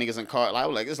be fucking niggas in cars. Like, I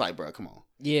was like, it's like, bro, come on.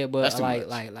 Yeah, but like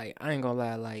I ain't gonna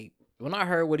lie. Like when I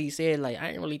heard what he said, like I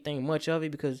didn't really think much of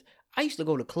it because I used to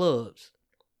go to clubs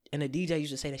and the DJ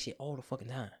used to say that shit all the fucking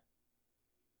time.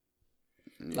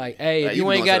 Like, hey, if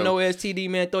you ain't got no STD,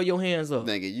 man, throw your hands up.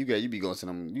 Nigga, you be going to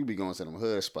them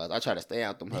hood spots. I try to stay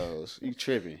out them hoes. You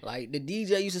tripping. Like the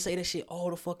DJ used to say that shit all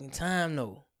the fucking time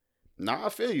though. Nah, I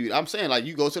feel you. I'm saying like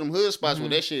you go to them hood spots where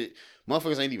that shit,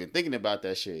 motherfuckers ain't even thinking about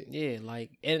that shit. Yeah,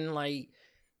 like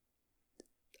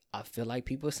I feel like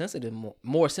people are sensitive,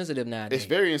 more sensitive nowadays. It's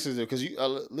very insensitive because you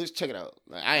let's check it out.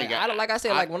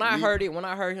 Like, when I heard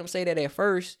him say that at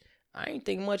first, I ain't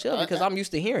think much of it because I'm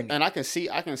used to hearing it. And I can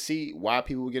see why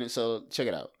people were getting it. So check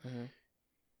it out. Mm-hmm.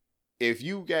 If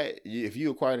you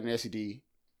acquired an STD,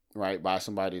 right, by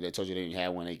somebody that told you they didn't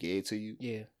have one, they gave it to you.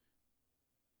 Yeah.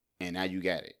 And now you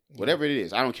got it. Yeah. Whatever it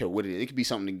is, I don't care what it is. It could be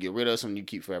something to get rid of, something you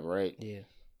keep forever, right? Yeah.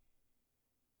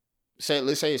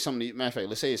 Let's say it's something. Matter of fact,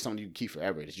 let's say it's something you keep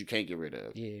forever that you can't get rid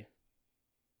of. Yeah.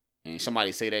 And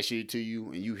somebody say that shit to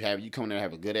you, and you come there and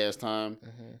have a good ass time,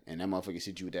 and that motherfucker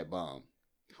hit you with that bomb.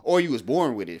 Or you was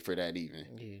born with it for that even.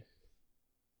 Yeah.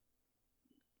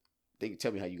 They can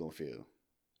tell me how you gonna feel.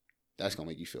 That's gonna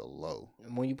make you feel low.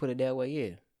 When you put it that way,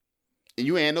 yeah. And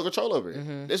you ain't no control over it.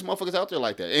 Mm-hmm. There's motherfuckers out there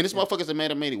like that. And there's motherfuckers that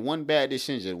made one bad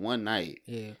decision one night.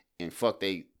 Yeah. And fuck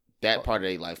that part of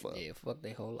their life up. Yeah, fuck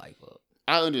their whole life up.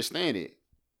 I understand it.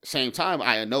 Same time,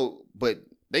 I know, but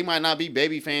they might not be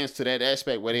Baby fans to that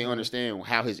aspect where they understand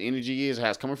how his energy is, how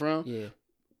it's coming from. Yeah.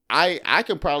 I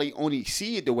can probably only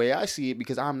see it the way I see it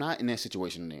because I'm not in that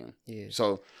situation now. Yeah.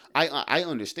 So I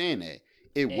understand that.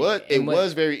 It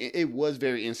was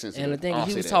very insensitive. And the thing is,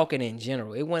 he was talking in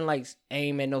general. It wasn't like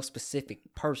aim at no specific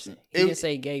person. He didn't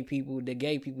say gay people. The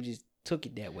gay people just took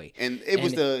it that way. And it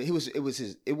was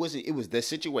the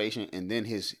situation, and then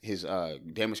his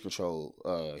damage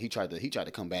control. He tried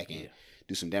to come back and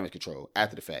do some damage control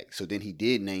after the fact. So then he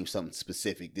did name something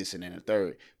specific, this and then a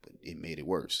third, but it made it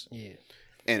worse. Yeah.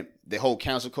 And the whole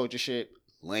cancel culture shit,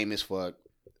 lame as fuck.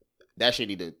 That shit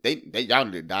y'all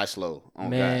need to die slow. Oh,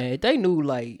 man, God. They knew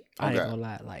like I ain't gonna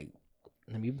lie, like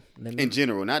let me in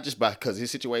general, not just because his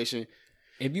situation.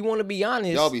 If you want to be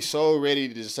honest, y'all be so ready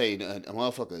to just say a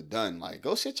motherfucker done. Like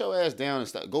go sit your ass down and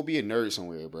stop. Go be a nerd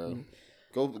somewhere, bro.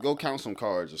 Go count some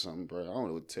cards or something, bro. I don't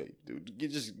know what to tell you,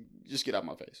 dude. Just get out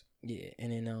my face. Yeah,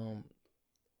 and then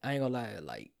I ain't gonna lie,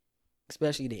 like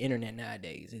especially the internet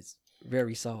nowadays, it's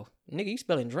very soft. Nigga, you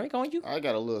spelling drink on you? I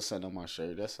got a little something on my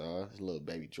shirt. That's all. It's a little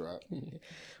baby drop.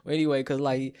 Well, anyway, cause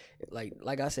like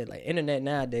I said, like internet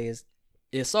nowadays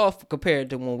is soft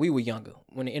compared to when we were younger.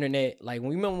 When the internet, like when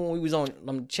we was on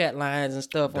them chat lines and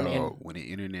stuff on the internet. When the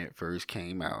internet first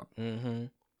came out. Mm-hmm.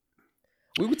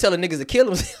 We were telling niggas to kill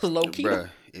themselves low key. Bruh,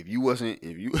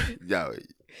 yo,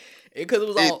 because it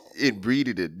was all it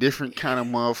breeded a different kind of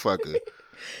motherfucker.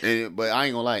 But I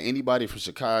ain't gonna lie, anybody from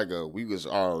Chicago, we was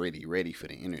already ready for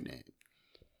the internet.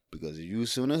 Because if you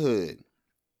was in the hood,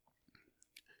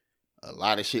 a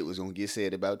lot of shit was gonna get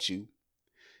said about you.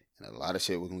 And a lot of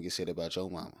shit was gonna get said about your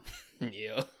mama.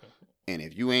 Yeah. And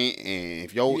if you ain't, and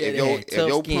if your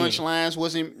punchlines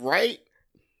wasn't right,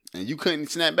 and you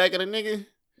couldn't snap back at a nigga,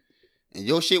 and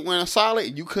your shit went solid,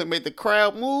 and you couldn't make the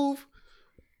crowd move,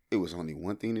 it was only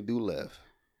one thing to do left.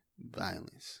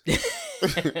 Violence. Nah,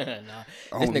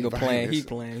 this nigga playing. He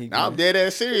playing. Nah, I'm dead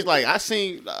ass serious. Like I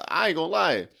ain't gonna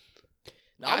lie.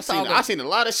 I seen a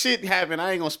lot of shit happen.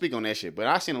 I ain't gonna speak on that shit, but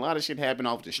I seen a lot of shit happen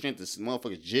off the strength of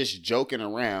motherfuckers just joking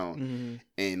around,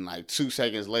 and like 2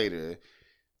 seconds later,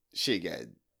 shit got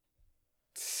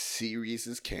serious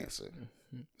as cancer.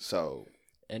 So,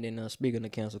 and then speaking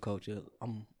of cancel culture,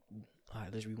 all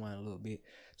right. Let's rewind a little bit.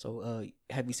 So,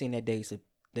 have you seen that Dave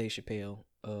Chappelle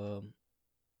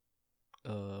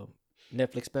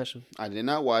Netflix special? I did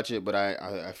not watch it, but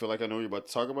I feel like I know what you're about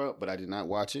to talk about, but I did not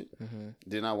watch it.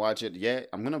 Did not watch it yet.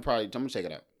 I'm gonna check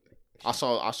it out. I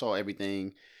saw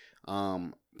everything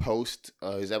post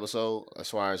his episode as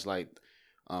far as like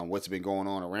what's been going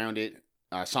on around it.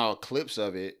 I saw clips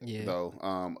of it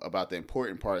though about the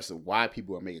important parts of why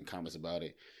people are making comments about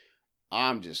it.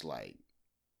 I'm just like,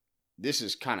 this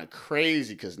is kind of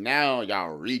crazy because now y'all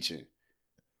reaching.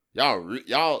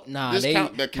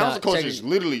 The council culture is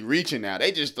literally reaching now.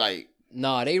 They just like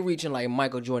they reaching like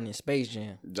Michael Jordan in Space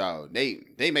Jam. Dog, they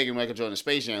making Michael Jordan in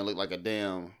Space Jam look like a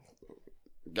damn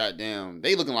goddamn.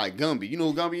 They looking like Gumby. You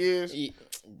know who Gumby is?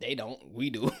 They don't. We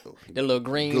do. The little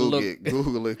green Google look.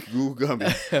 Google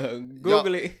Gumby.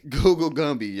 Google it. Google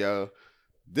Gumby, yo.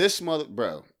 This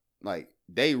bro, like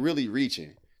they really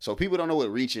reaching. So people don't know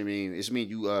what reaching mean. It's mean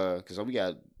you because we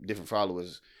got different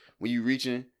followers. When you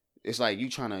reaching, it's like you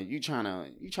trying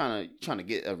to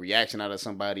get a reaction out of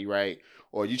somebody, right?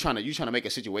 Or you trying to make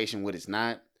a situation what it's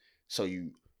not. So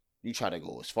you try to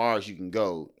go as far as you can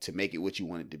go to make it what you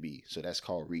want it to be. So that's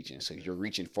called reaching. So you're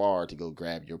reaching far to go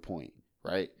grab your point,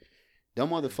 right? Them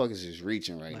motherfuckers is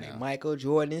reaching right now. Michael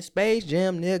Jordan in Space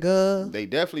Jam, nigga. They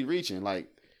definitely reaching. Like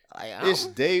it's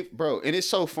Dave, bro, and it's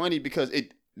so funny because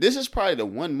this is probably the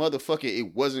one motherfucker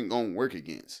it wasn't gonna work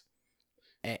against.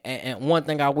 And one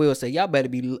thing I will say, y'all better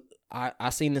be. I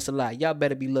seen this a lot. Y'all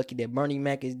better be lucky that Bernie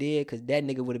Mac is dead, because that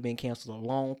nigga would have been canceled a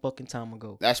long fucking time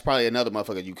ago. That's probably another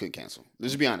motherfucker you couldn't cancel.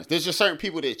 Let's be honest. There's just certain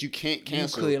people that you can't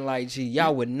cancel. You couldn't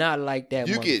y'all would not like that.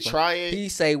 You could try it. He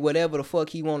say whatever the fuck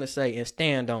he want to say and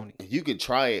stand on it. You could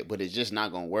try it, but it's just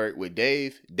not gonna work with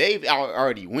Dave. Dave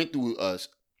already went through us.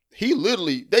 He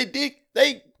literally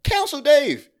they canceled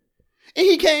Dave, and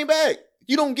he came back.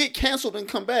 You don't get canceled and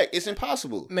come back. It's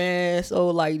impossible, man.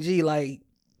 So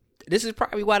this is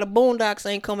probably why the Boondocks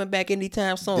ain't coming back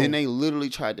anytime soon. Then they literally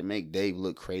tried to make Dave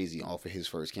look crazy off of his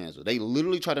first cancel. They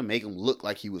literally tried to make him look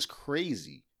like he was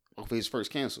crazy off of his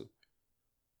first cancel.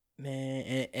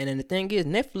 Man, and then the thing is,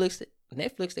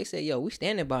 Netflix, they said, yo, we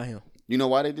standing by him. You know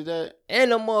why they did that?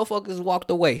 And the motherfuckers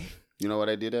walked away. You know why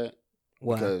they did that?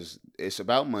 Why? Because it's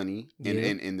about money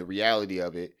and the reality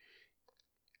of it.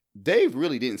 Dave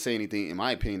really didn't say anything, in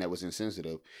my opinion, that was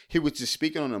insensitive. He was just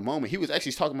speaking on the moment. He was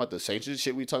actually talking about the same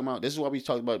shit we talking about. This is why we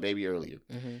talked about Baby earlier.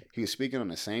 Mm-hmm. He was speaking on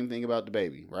the same thing about the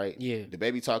Baby, right? Yeah. The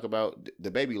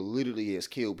Baby literally has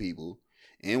killed people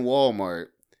in Walmart,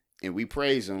 and we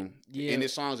praise him. Yeah. And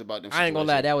his songs about them. I ain't gonna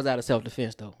lie, that was out of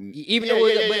self-defense though. Even though,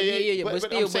 but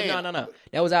still, no,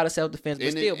 that was out of self-defense.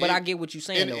 But still, but I get what you're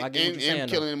saying though. I get what you're saying.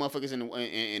 And killing the motherfuckers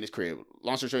in his crib.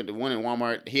 Long story short, the one in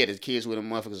Walmart, he had his kids with him.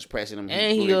 Motherfuckers was pressing him.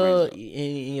 And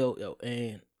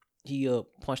he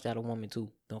punched out a woman too.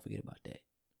 Don't forget about that.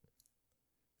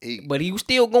 But he was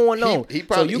still going on. He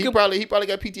probably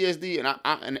got PTSD,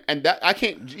 and that I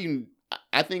can't even.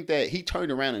 I think that he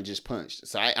turned around and just punched.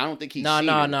 So I don't think he.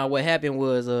 No. What happened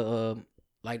was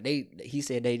he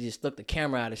said they just stuck the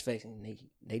camera out his face and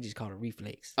they just called it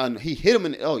reflex. He hit him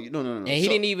in. No. And he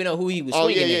didn't even know who he was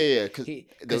swinging. Yeah.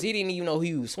 Because he didn't even know who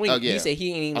he was swinging. He said he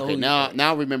didn't even know. Okay,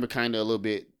 now I remember kind of a little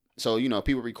bit. So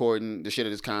people recording the shit at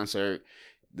this concert.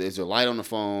 There's a light on the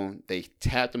phone. They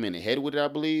tapped him in the head with it, I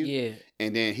believe. Yeah.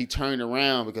 And then he turned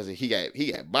around because he got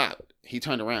bopped. He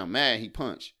turned around mad. He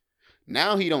punched.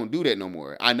 Now he don't do that no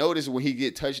more. I noticed when he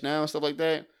get touched down and stuff like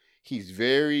that, he's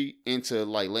very into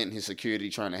letting his security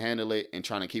trying to handle it and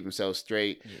trying to keep himself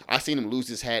straight. Yeah. I seen him lose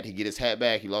his hat. He get his hat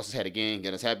back. He lost his hat again.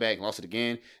 Got his hat back. Lost it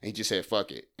again. And he just said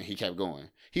fuck it, and he kept going.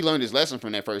 He learned his lesson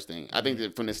from that first thing. I think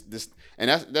that from this, and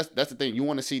that's the thing. You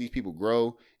want to see these people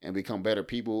grow and become better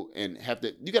people, and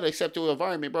you gotta accept your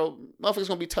environment, bro. Motherfuckers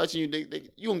gonna be touching you.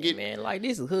 You gonna get man.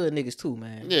 This is hood niggas too,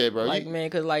 man. Yeah, bro.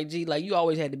 Cause you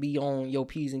always had to be on your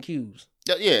P's and Q's.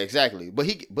 Yeah, exactly. But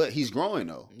he's growing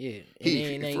though. Yeah,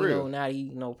 now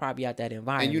he probably out that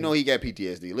environment. And he got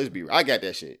PTSD. Let's be real. I got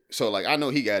that shit. So I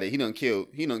know he got it. He done killed.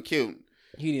 He done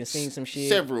seen some shit.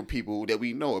 Several people that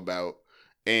we know about.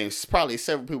 And probably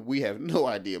several people we have no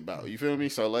idea about. You feel me?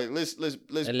 So let's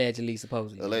allegedly,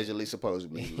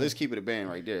 supposedly. Let's keep it a band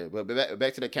right there. But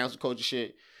back to the cancel culture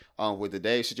shit. With the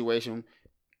Dave situation,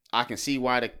 I can see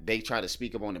why they try to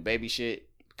speak up on the Baby shit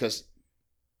because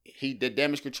the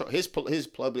damage control. His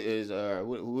public is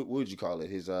what would you call it?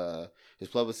 His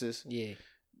publicist. Yeah,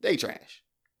 they trash.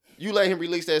 You let him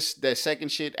release that second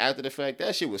shit after the fact.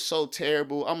 That shit was so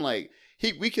terrible. I'm like.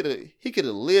 He could have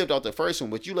lived off the first one,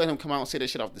 but you let him come out and say that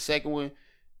shit off the second one.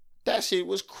 That shit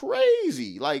was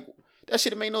crazy. That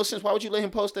shit made no sense. Why would you let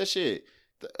him post that shit?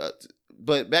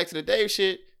 But back to the Dave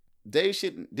shit. Dave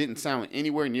shit didn't sound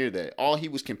anywhere near that. All he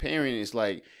was comparing is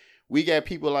like, we got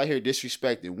people out here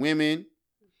disrespecting women.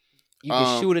 You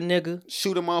can shoot a nigga.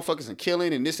 Shoot a motherfuckers and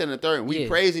killing and this and the third. And we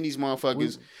praising these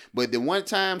motherfuckers. But the one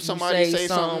time somebody say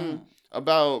something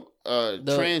about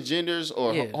transgenders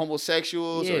or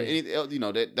homosexuals or anything else, you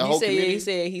know, the whole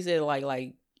community. He said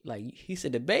like he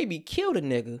said the baby killed a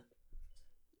nigga.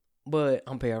 But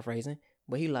I'm paraphrasing.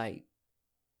 But he like,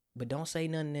 but don't say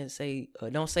nothing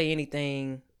don't say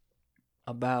anything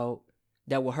about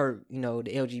that will hurt, you know,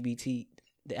 the LGBT,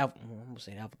 I'm gonna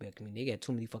say the alphabet community. They got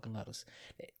too many fucking letters.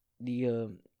 The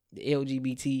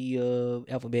LGBT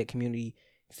alphabet community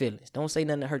feelings. Don't say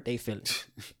nothing to hurt their feelings.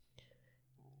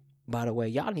 By the way,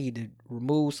 y'all need to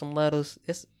remove some letters.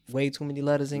 It's way too many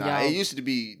letters in y'all. It used to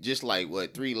be just like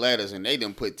 3 letters, and they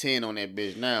done put 10 on that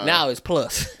bitch now. Now it's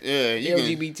plus. Yeah,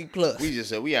 LGBT plus. We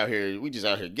just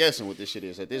out here guessing what this shit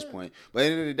is at this point. But at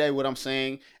the end of the day, what I'm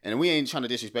saying, and we ain't trying to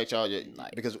disrespect y'all yet,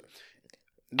 because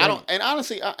I don't. And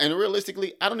honestly, and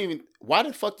realistically, I don't even. Why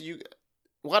the fuck do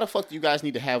you guys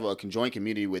need to have a conjoined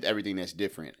community with everything that's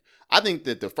different? I think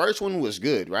that the first one was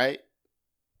good, right?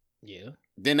 Yeah.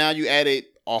 Then now you added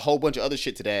a whole bunch of other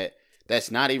shit to that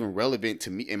that's not even relevant to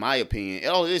me, in my opinion.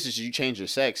 All it is you change your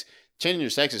sex. Changing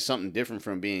your sex is something different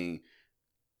from being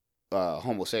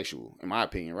homosexual, in my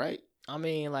opinion, right? I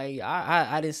mean, like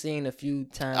I didn't seen a few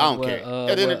times. I don't care.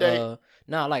 At the end of the day,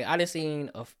 like I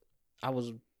didn't I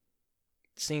was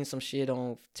seeing some shit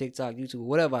on TikTok, YouTube,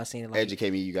 whatever I seen. Like,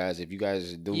 educate me, you guys. If you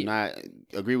guys do not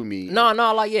agree with me, no,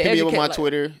 like hit me up on my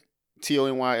Twitter,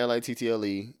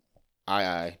 TonyLittle.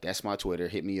 That's my Twitter.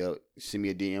 Hit me up. Send me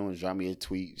a DM. Drop me a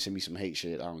tweet. Send me some hate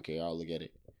shit. I don't care. I'll look at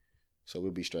it. So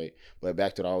we'll be straight. But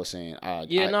back to what I was saying.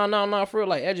 No, for real,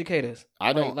 like educators.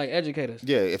 I don't like educators.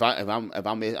 Yeah, if I'm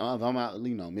out,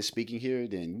 you know, misspeaking here,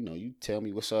 then you know, you tell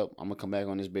me what's up. I'm gonna come back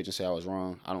on this bitch and say I was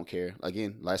wrong. I don't care.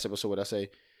 Again, last episode, what I say.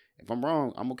 If I'm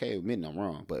wrong, I'm okay admitting I'm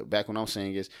wrong. But back when I'm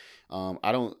saying is,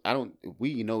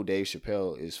 we know Dave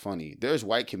Chappelle is funny. There's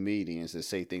white comedians that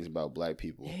say things about black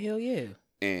people. Hell yeah.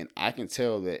 And I can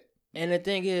tell that. And the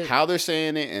thing is, how they're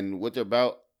saying it and what they're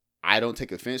about, I don't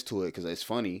take offense to it because it's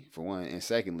funny, for one. And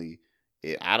secondly,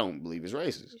 I don't believe it's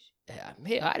racist. Hell,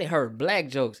 I didn't heard black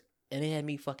jokes and it had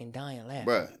me fucking dying laughing.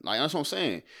 Bruh, like that's what I'm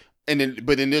saying. And then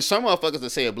there's some motherfuckers that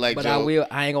say a black joke.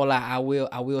 But I ain't gonna lie,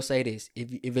 I will say this.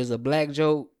 If it's a black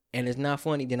joke and it's not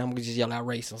funny, then I'm gonna just yell out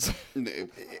racism.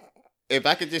 If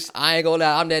I could just, I ain't gonna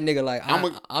lie, I'm that nigga. Like I'm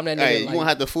that nigga. Hey, you won't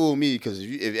have to fool me because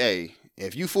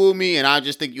if you fool me and I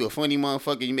just think you a funny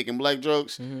motherfucker, you making black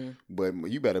jokes, but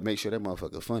you better make sure that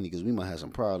motherfucker funny because we might have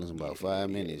some problems in about 5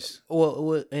 minutes.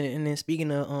 Well, and then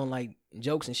speaking of like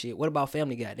jokes and shit, what about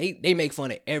Family Guy? They make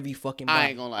fun of every fucking body. I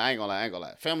ain't gonna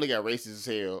lie. Family Guy racist as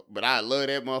hell, but I love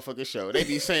that motherfucking show. They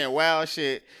be saying wild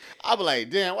shit. I be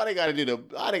like, damn, why they gotta do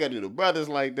the brothers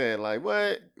like that? Like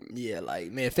what? Yeah,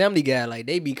 like man, Family Guy, like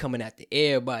they be coming after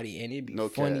everybody and it be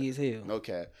funny as hell. No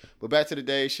cap. But back to the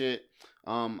Dave shit.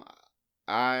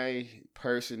 I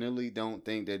personally don't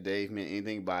think that Dave meant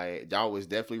anything by it. Y'all was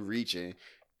definitely reaching.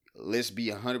 Let's be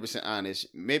 100% honest.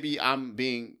 Maybe I'm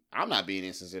not being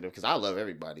insensitive because I love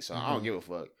everybody, so I don't give a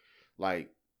fuck. Like,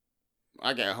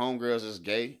 I got homegirls that's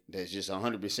gay, that's just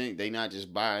 100%. They not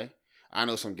just bi. I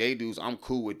know some gay dudes, I'm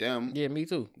cool with them. Yeah, me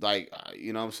too. Like,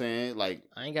 you know what I'm saying? Like,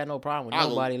 I ain't got no problem with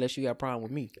nobody unless you got a problem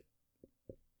with me.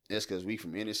 That's because we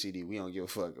from inner city. We don't give a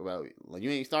fuck about it. Like, you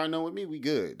ain't starting nothing with me, we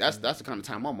good. That's the kind of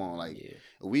time I'm on. Like,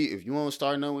 if you want to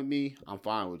start nothing with me, I'm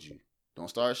fine with you. Don't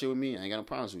start shit with me. I ain't got no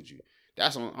problems with you. I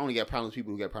only got problems with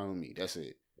people who got problems with me. That's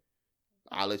it.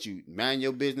 I'll let you mind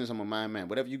your business. I'm a mind man.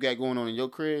 Whatever you got going on in your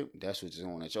crib, that's what's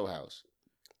going on at your house.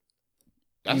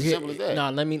 That's as simple as that.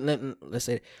 Nah, let's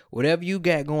say whatever you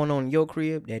got going on in your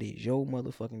crib, that is your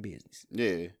motherfucking business.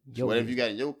 Yeah. So whatever you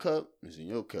got in your cup, it's in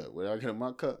your cup. Whatever I got in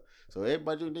my cup. So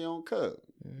everybody drink their own cup.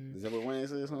 Is that what Wayne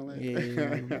said? Something like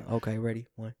that? Yeah. Okay, ready?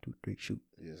 1, 2, 3, shoot.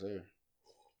 Yes, sir.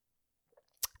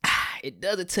 It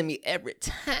does it to me every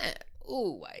time.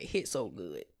 Ooh, I hit so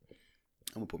good.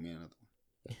 I'm gonna put me another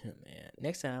one. Man,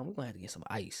 next time we're gonna have to get some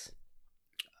ice.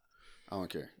 I don't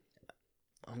care.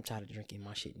 I'm tired of drinking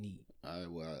my shit neat.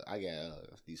 Well, I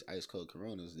got these ice cold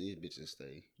Coronas. These bitches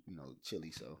stay,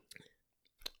 chilly. So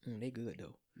they good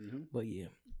though. But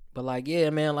yeah,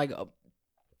 man, like.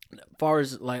 As far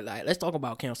as like let's talk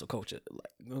about cancel culture.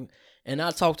 Like, and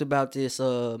I talked about this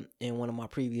in one of my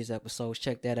previous episodes.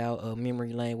 Check that out,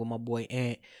 Memory Lane with my boy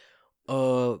Ant.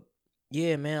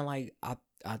 Yeah, man, like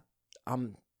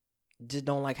I'm just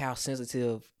don't like how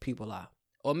sensitive people are,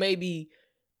 or maybe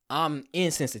I'm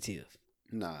insensitive.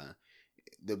 Nah,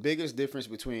 the biggest difference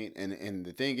between and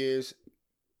the thing is,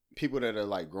 people that are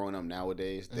like growing up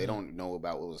nowadays, they don't know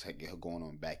about what was going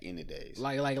on back in the days.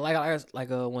 Like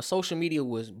when social media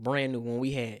was brand new, when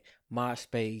we had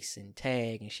MySpace and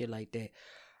Tag and shit like that.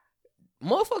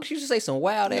 Motherfuckers used to say some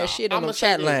wild ass shit on the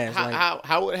chat lines.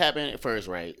 How it happened at first,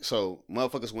 right? So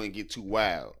motherfuckers wouldn't get too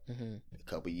wild. A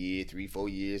couple years,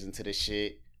 3-4 years into the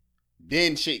shit,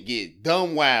 then shit get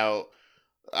dumb wild.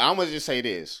 I'm gonna just say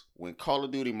this: when Call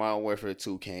of Duty Modern Warfare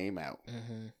 2 came out,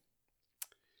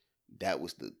 that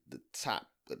was the top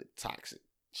of the toxic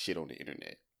shit on the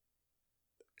internet.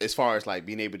 As far as like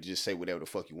being able to just say whatever the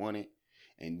fuck you wanted,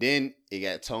 and then it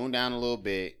got toned down a little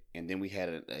bit, and then we had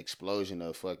an explosion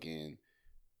of fucking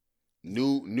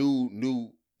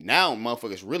new. Now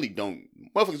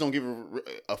motherfuckers don't give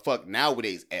a fuck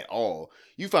nowadays at all.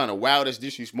 You find the wildest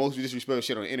most disrespectful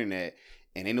shit on the internet,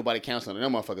 and ain't nobody counseling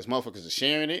them motherfuckers. Motherfuckers are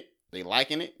sharing it, they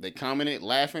liking it, they commenting it,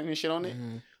 laughing and shit on it.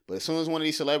 But as soon as one of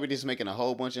these celebrities making a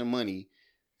whole bunch of money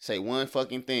say one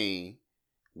fucking thing,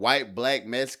 white, black,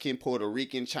 Mexican, Puerto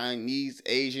Rican, Chinese,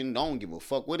 Asian, don't give a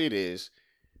fuck what it is.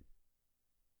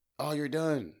 Oh, you're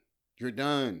done. You're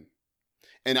done.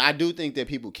 And I do think that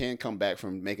people can come back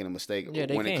from making a mistake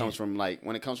when it comes from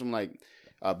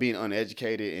being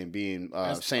uneducated and being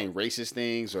saying racist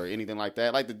things or anything like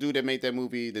that. Like the dude that made that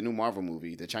movie, the new Marvel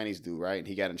movie, the Chinese dude, right? And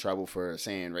he got in trouble for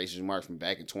saying racist remarks from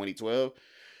back in 2012.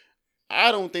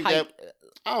 I don't think that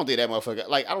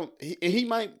motherfucker.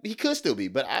 He could still be,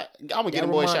 but I'm gonna give the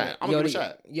boy a shot. I'm gonna give him a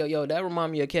shot. Yo, that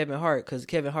remind me of Kevin Hart, because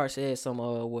Kevin Hart said some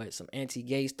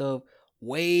anti-gay stuff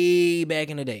way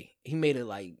back in the day. He made it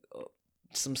like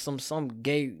some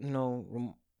gay,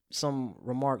 some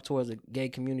remark towards the gay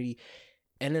community,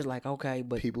 and it's like, okay,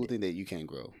 but people think that you can't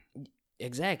grow.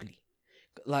 Exactly.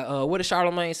 Like what did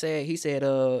Charlemagne say? He said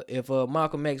if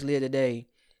Malcolm X lived today,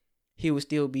 he would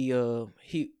still be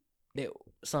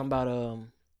something about Malcolm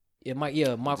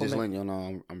Just X. letting you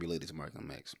know, I'm related to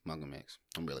Malcolm X. I'm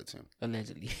related to him.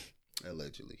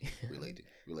 Allegedly related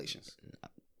relations.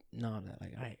 No,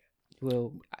 like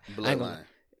bloodline.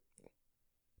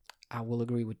 I will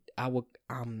agree with I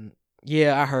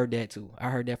heard that too. I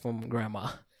heard that from grandma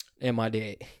and my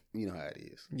dad. You know how it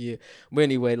is. Yeah. But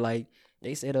anyway, like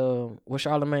they said what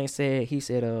Charlemagne said, he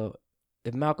said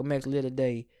if Malcolm X lived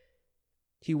today,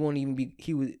 he won't even be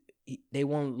they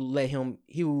won't let him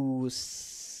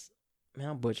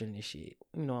I'm butchering this shit.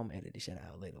 I'm gonna edit this shit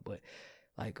out later, but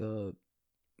like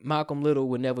Malcolm Little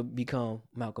would never become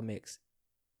Malcolm X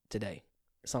today.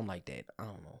 Something like that. I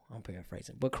don't know. I'm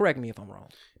paraphrasing, but correct me if I'm wrong.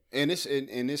 And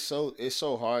it's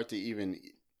so hard to even.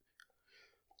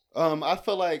 I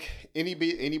feel like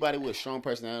anybody with a strong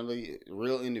personality,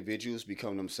 real individuals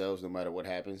become themselves no matter what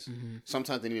happens.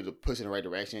 Sometimes they need to push in the right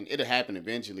direction. It'll happen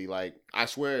eventually. Like I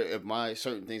swear, if my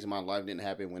certain things in my life didn't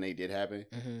happen when they did happen,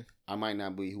 I might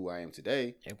not be who I am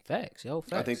today. Facts.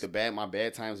 I think my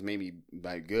bad times made me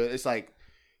like good. It's like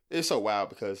it's so wild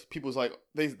because people's like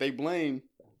they blame.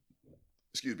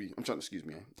 Excuse me.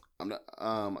 I'm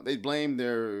not. They blame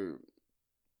their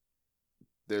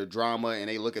drama and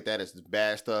they look at that as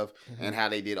bad stuff and how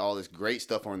they did all this great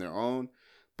stuff on their own.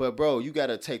 But bro, you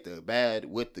gotta take the bad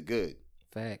with the good.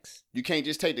 Facts. You can't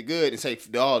just take the good and say,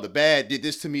 oh, the bad did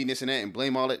this to me and this and that and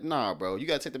blame all that. Nah, bro. You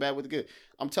gotta take the bad with the good.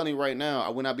 I'm telling you right now, I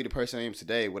would not be the person I am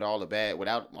today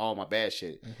without all my bad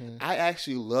shit. I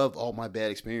actually loved all my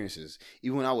bad experiences.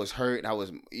 Even when I was hurt, I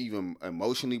was even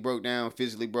emotionally broke down,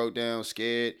 physically broke down,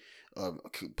 scared,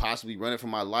 possibly running for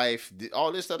my life,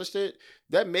 all this other shit.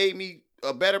 That made me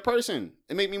a better person.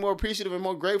 It made me more appreciative and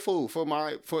more grateful for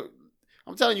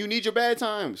I'm telling you, you need your bad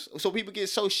times. So people get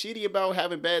so shitty about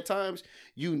having bad times.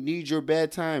 You need your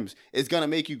bad times. It's going to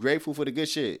make you grateful for the good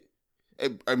shit.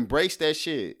 Embrace that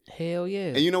shit. Hell yeah.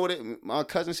 And you know what? My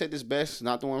cousin said this best.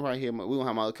 Not the one right here. We will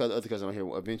have my other cousin on here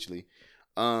eventually.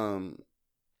 When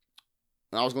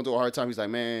I was going through a hard time, he's like,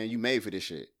 man, you made for this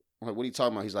shit. I'm like, what are you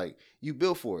talking about? He's like, you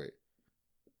built for it.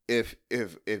 If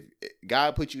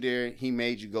God put you there, he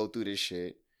made you go through this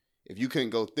shit. If you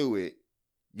couldn't go through it,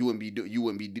 you wouldn't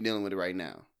be dealing with it right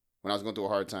now. When I was going through a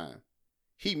hard time,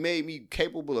 he made me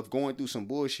capable of going through some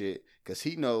bullshit because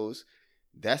he knows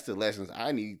that's the lessons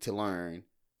I need to learn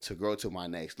to grow to my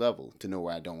next level, to know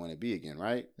where I don't want to be again,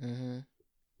 right?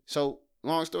 So,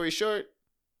 long story short,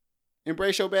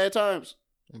 embrace your bad times.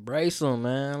 Embrace them,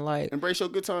 man. Like embrace your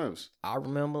good times. I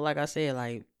remember, like I said,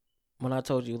 like when I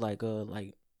told you, like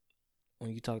when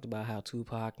you talked about how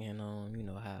Tupac and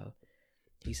how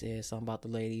he said something about the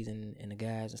ladies and the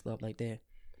guys and stuff like that.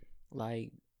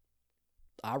 Like,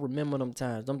 I remember them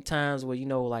times where,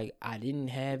 like, I didn't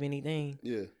have anything.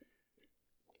 Yeah.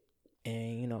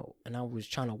 And, and I was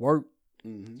trying to work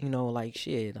Mm-hmm. You know, like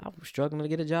shit, I was struggling to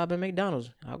get a job at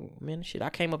McDonald's. I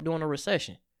came up during a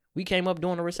recession. We came up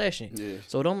during a recession. Yeah.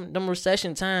 So them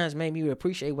recession times made me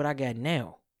appreciate what I got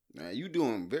now. Man, you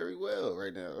doing very well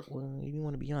right now. Well, if you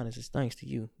want to be honest, it's thanks to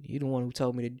you. You the one who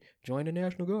told me to join the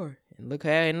National Guard, and look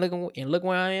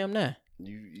where I am now.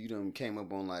 You done came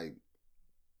up on like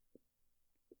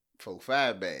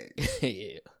 4-5 bags.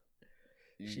 Yeah.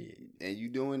 Shit. And you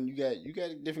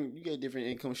got different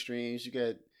income streams. You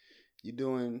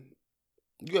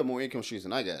got more income streams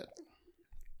than I got.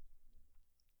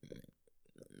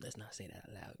 Let's not say that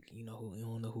out loud. You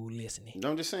don't know who listening.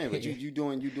 No, I'm just saying, but you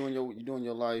doing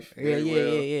your life.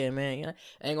 Yeah, man.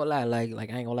 I ain't gonna lie, like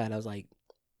I ain't gonna lie. I was like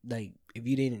if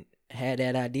you didn't have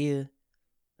that idea,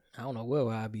 I don't know where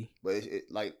I'd be. But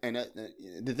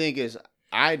the thing is,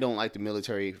 I don't like the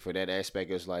military for that aspect.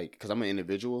 It's like, because I'm an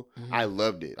individual, Mm-hmm. I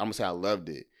loved it. I'm gonna say I loved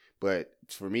it, but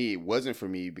for me, it wasn't for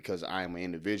me because I am an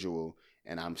individual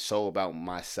and I'm so about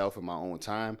myself and my own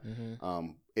time. Mm-hmm.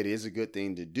 It is a good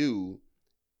thing to do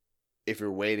if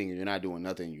you're waiting and you're not doing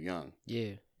nothing. You're young.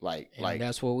 Yeah. Like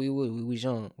that's what we was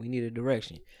young. We needed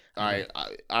direction. I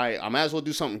might as well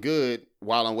do something good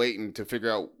while I'm waiting to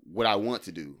figure out what I want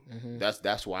to do. Mm-hmm.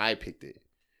 That's why I picked it.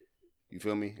 You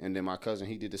feel me? And then my cousin,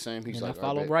 he did the same. He's and like, I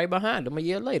followed right behind him a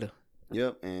year later.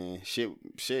 Yep, and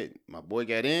shit. My boy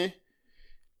got in.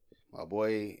 My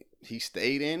boy, he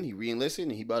stayed in. He re-enlisted,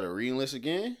 and he about to re-enlist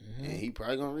again. Mm-hmm. And he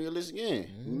probably gonna re-enlist again.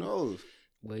 Mm-hmm. Who knows?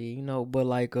 But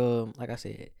like I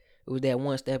said, it was that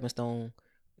one stepping stone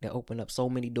that opened up so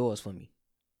many doors for me.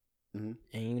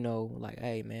 Mm-hmm. And like,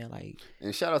 hey man, like.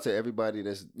 And shout out to everybody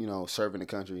that's serving the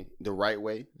country the right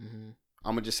way. Mm-hmm.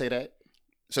 I'm gonna just say that.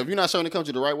 So if you're not serving the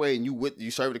country the right way and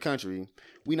you serve the country,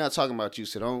 we not talking about you.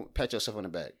 So don't pat yourself on the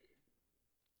back.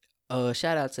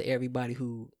 Shout out to everybody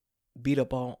who beat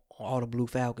up on all the Blue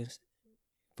Falcons.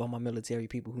 For my military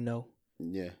people who know.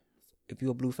 Yeah. If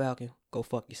you're a Blue Falcon, go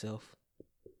fuck yourself.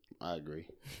 I agree.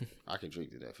 I can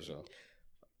drink to that for sure.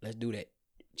 Let's do that.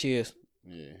 Cheers.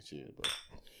 Yeah, cheers, bro.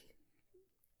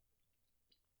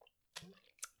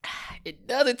 It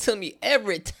does it to me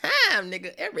every time,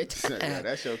 nigga. Every time. Yeah,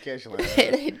 that's your catch line.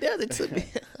 It does it to me.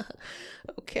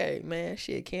 Okay, man.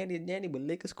 Shit, candy and Danny, but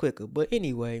liquor's quicker. But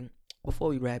anyway, before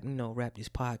we wrap this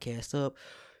podcast up,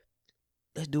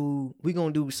 we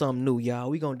gonna do something new, y'all.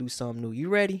 We gonna do something new. You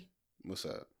ready? What's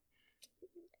up?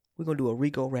 We're gonna do a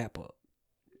Rico wrap up.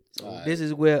 So right. This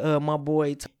is where my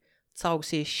boy talks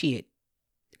his shit.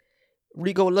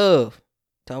 Rico Love,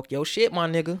 talk your shit, my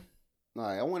nigga. All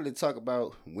right, I wanted to talk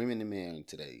about women and men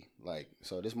today.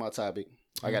 So this is my topic.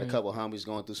 I got a couple homies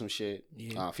going through some shit.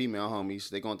 Yeah. Female homies,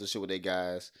 they going through shit with their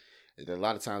guys. A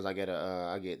lot of times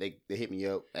they hit me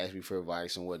up, ask me for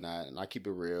advice and whatnot, and I keep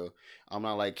it real. I'm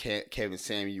not like Kevin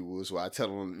Samuels where I tell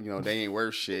them, they ain't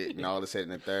worth shit and all this, that,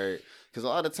 and the third. Because a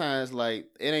lot of times, like,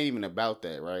 it ain't even about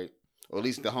that, right? Or at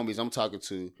least the homies I'm talking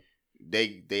to,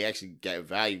 they actually got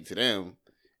value to them.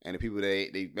 And the people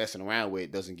they messing around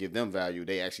with doesn't give them value.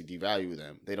 They actually devalue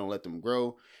them. They don't let them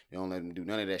grow. They don't let them do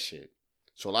none of that shit.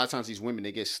 So a lot of times these women,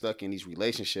 they get stuck in these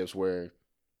relationships where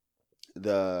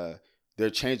they're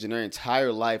changing their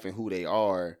entire life and who they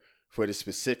are for the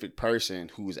specific person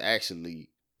who is actually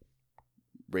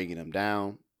bringing them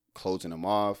down, closing them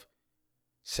off,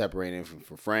 separating them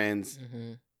from friends.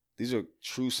 Mm-hmm. These are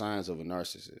true signs of a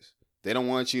narcissist. They don't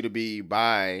want you to be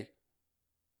by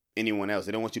anyone else.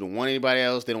 They don't want you to want anybody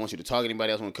else. They don't want you to talk to anybody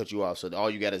else. They want to cut you off. So all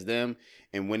you got is them.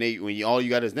 And when all you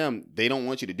got is them, they don't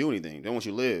want you to do anything. They don't want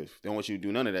you to live. They don't want you to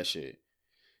do none of that shit.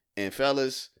 And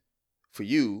fellas, for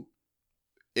you,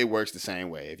 it works the same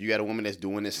way. If you got a woman that's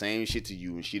doing the same shit to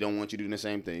you and she don't want you doing the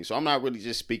same thing. So I'm not really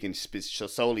just speaking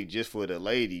solely just for the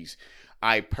ladies.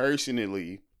 I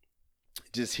personally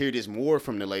just hear this more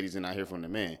from the ladies than I hear from the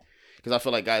men. Because I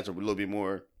feel like guys are a little bit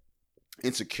more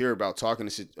insecure about talking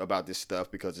about this stuff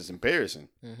because it's embarrassing.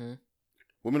 Mm-hmm.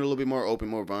 Women are a little bit more open,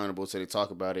 more vulnerable, so they talk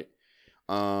about it.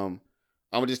 I'm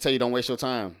gonna just tell you, don't waste your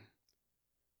time.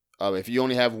 If you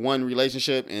only have one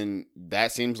relationship and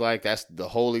that seems like that's the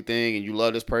holy thing, and you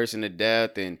love this person to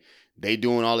death, and they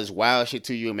doing all this wild shit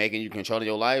to you and making you control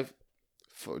your life,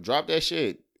 drop that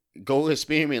shit. Go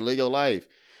experiment, live your life,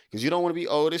 because you don't want to be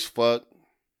old as fuck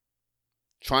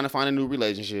trying to find a new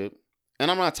relationship. And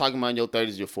I'm not talking about in your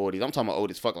 30s, your 40s. I'm talking about old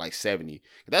as fuck, like 70.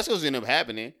 That's what's end up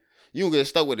happening. You gonna get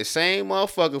stuck with the same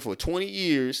motherfucker for 20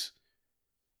 years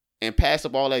and pass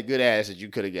up all that good ass that you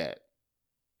could have got.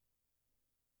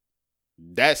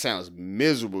 That sounds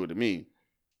miserable to me.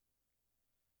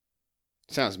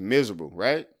 Sounds miserable,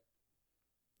 right?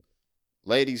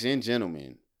 Ladies and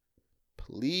gentlemen,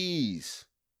 please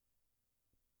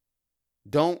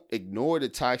don't ignore the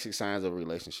toxic signs of a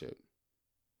relationship.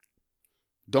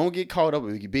 Don't get caught up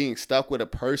with being stuck with a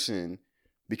person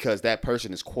because that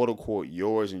person is quote unquote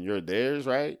yours and you're theirs,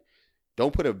 right?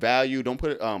 Don't put a value, don't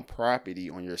put property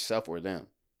on yourself or them.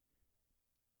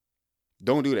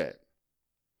 Don't do that.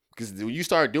 Because when you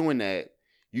start doing that,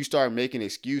 you start making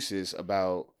excuses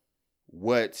about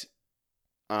what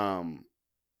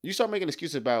you start making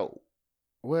excuses about,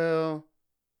 well,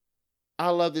 I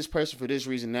love this person for this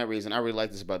reason, that reason. I really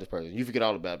like this about this person. You forget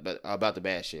all about the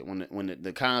bad shit when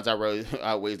the cons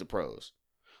outweighs the pros.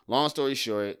 Long story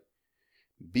short,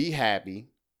 be happy.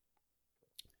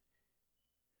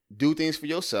 Do things for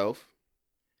yourself.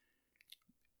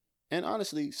 And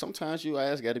honestly, sometimes you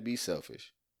guys got to be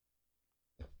selfish.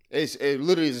 It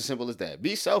literally is as simple as that.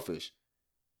 Be selfish.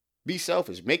 Be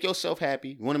selfish. Make yourself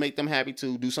happy. You want to make them happy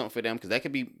too. Do something for them because that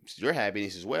could be your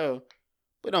happiness as well.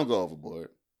 But don't go overboard.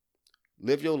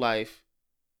 Live your life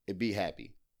and be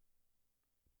happy.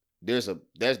 There's a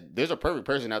perfect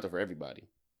person out there for everybody.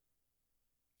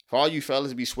 For all you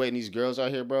fellas be sweating these girls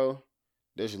out here, bro,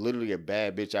 there's literally a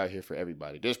bad bitch out here for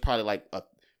everybody. There's probably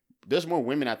there's more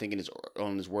women I think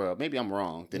on this world. Maybe I'm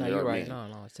wrong than there are men.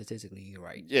 No, statistically you're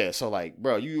right. Yeah, so like,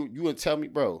 bro, you would tell me,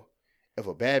 bro, if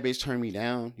a bad bitch turn me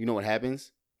down, you know what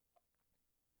happens?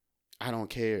 I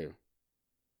don't care.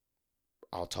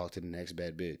 I'll talk to the next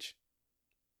bad bitch.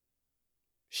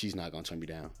 She's not gonna turn me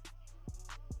down.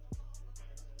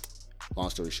 Long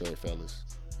story short, fellas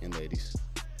and ladies,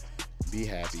 be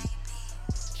happy,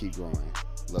 keep growing,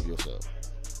 love yourself.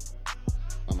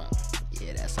 I'm out.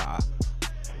 Yeah, that's how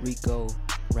Rico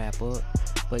wrap up.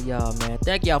 But y'all, man,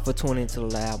 thank y'all for tuning into the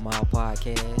Loud Mouth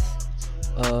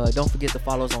Podcast. Don't forget to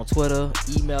follow us on Twitter,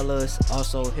 email us,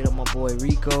 also hit up my boy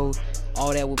Rico.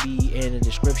 All that will be in the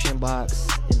description box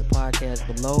in the podcast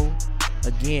below.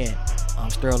 Again, I'm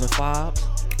Sterling Fobbs.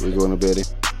 We're going to bed.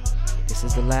 This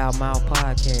is the Loud Mouth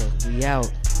Podcast. We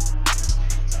out.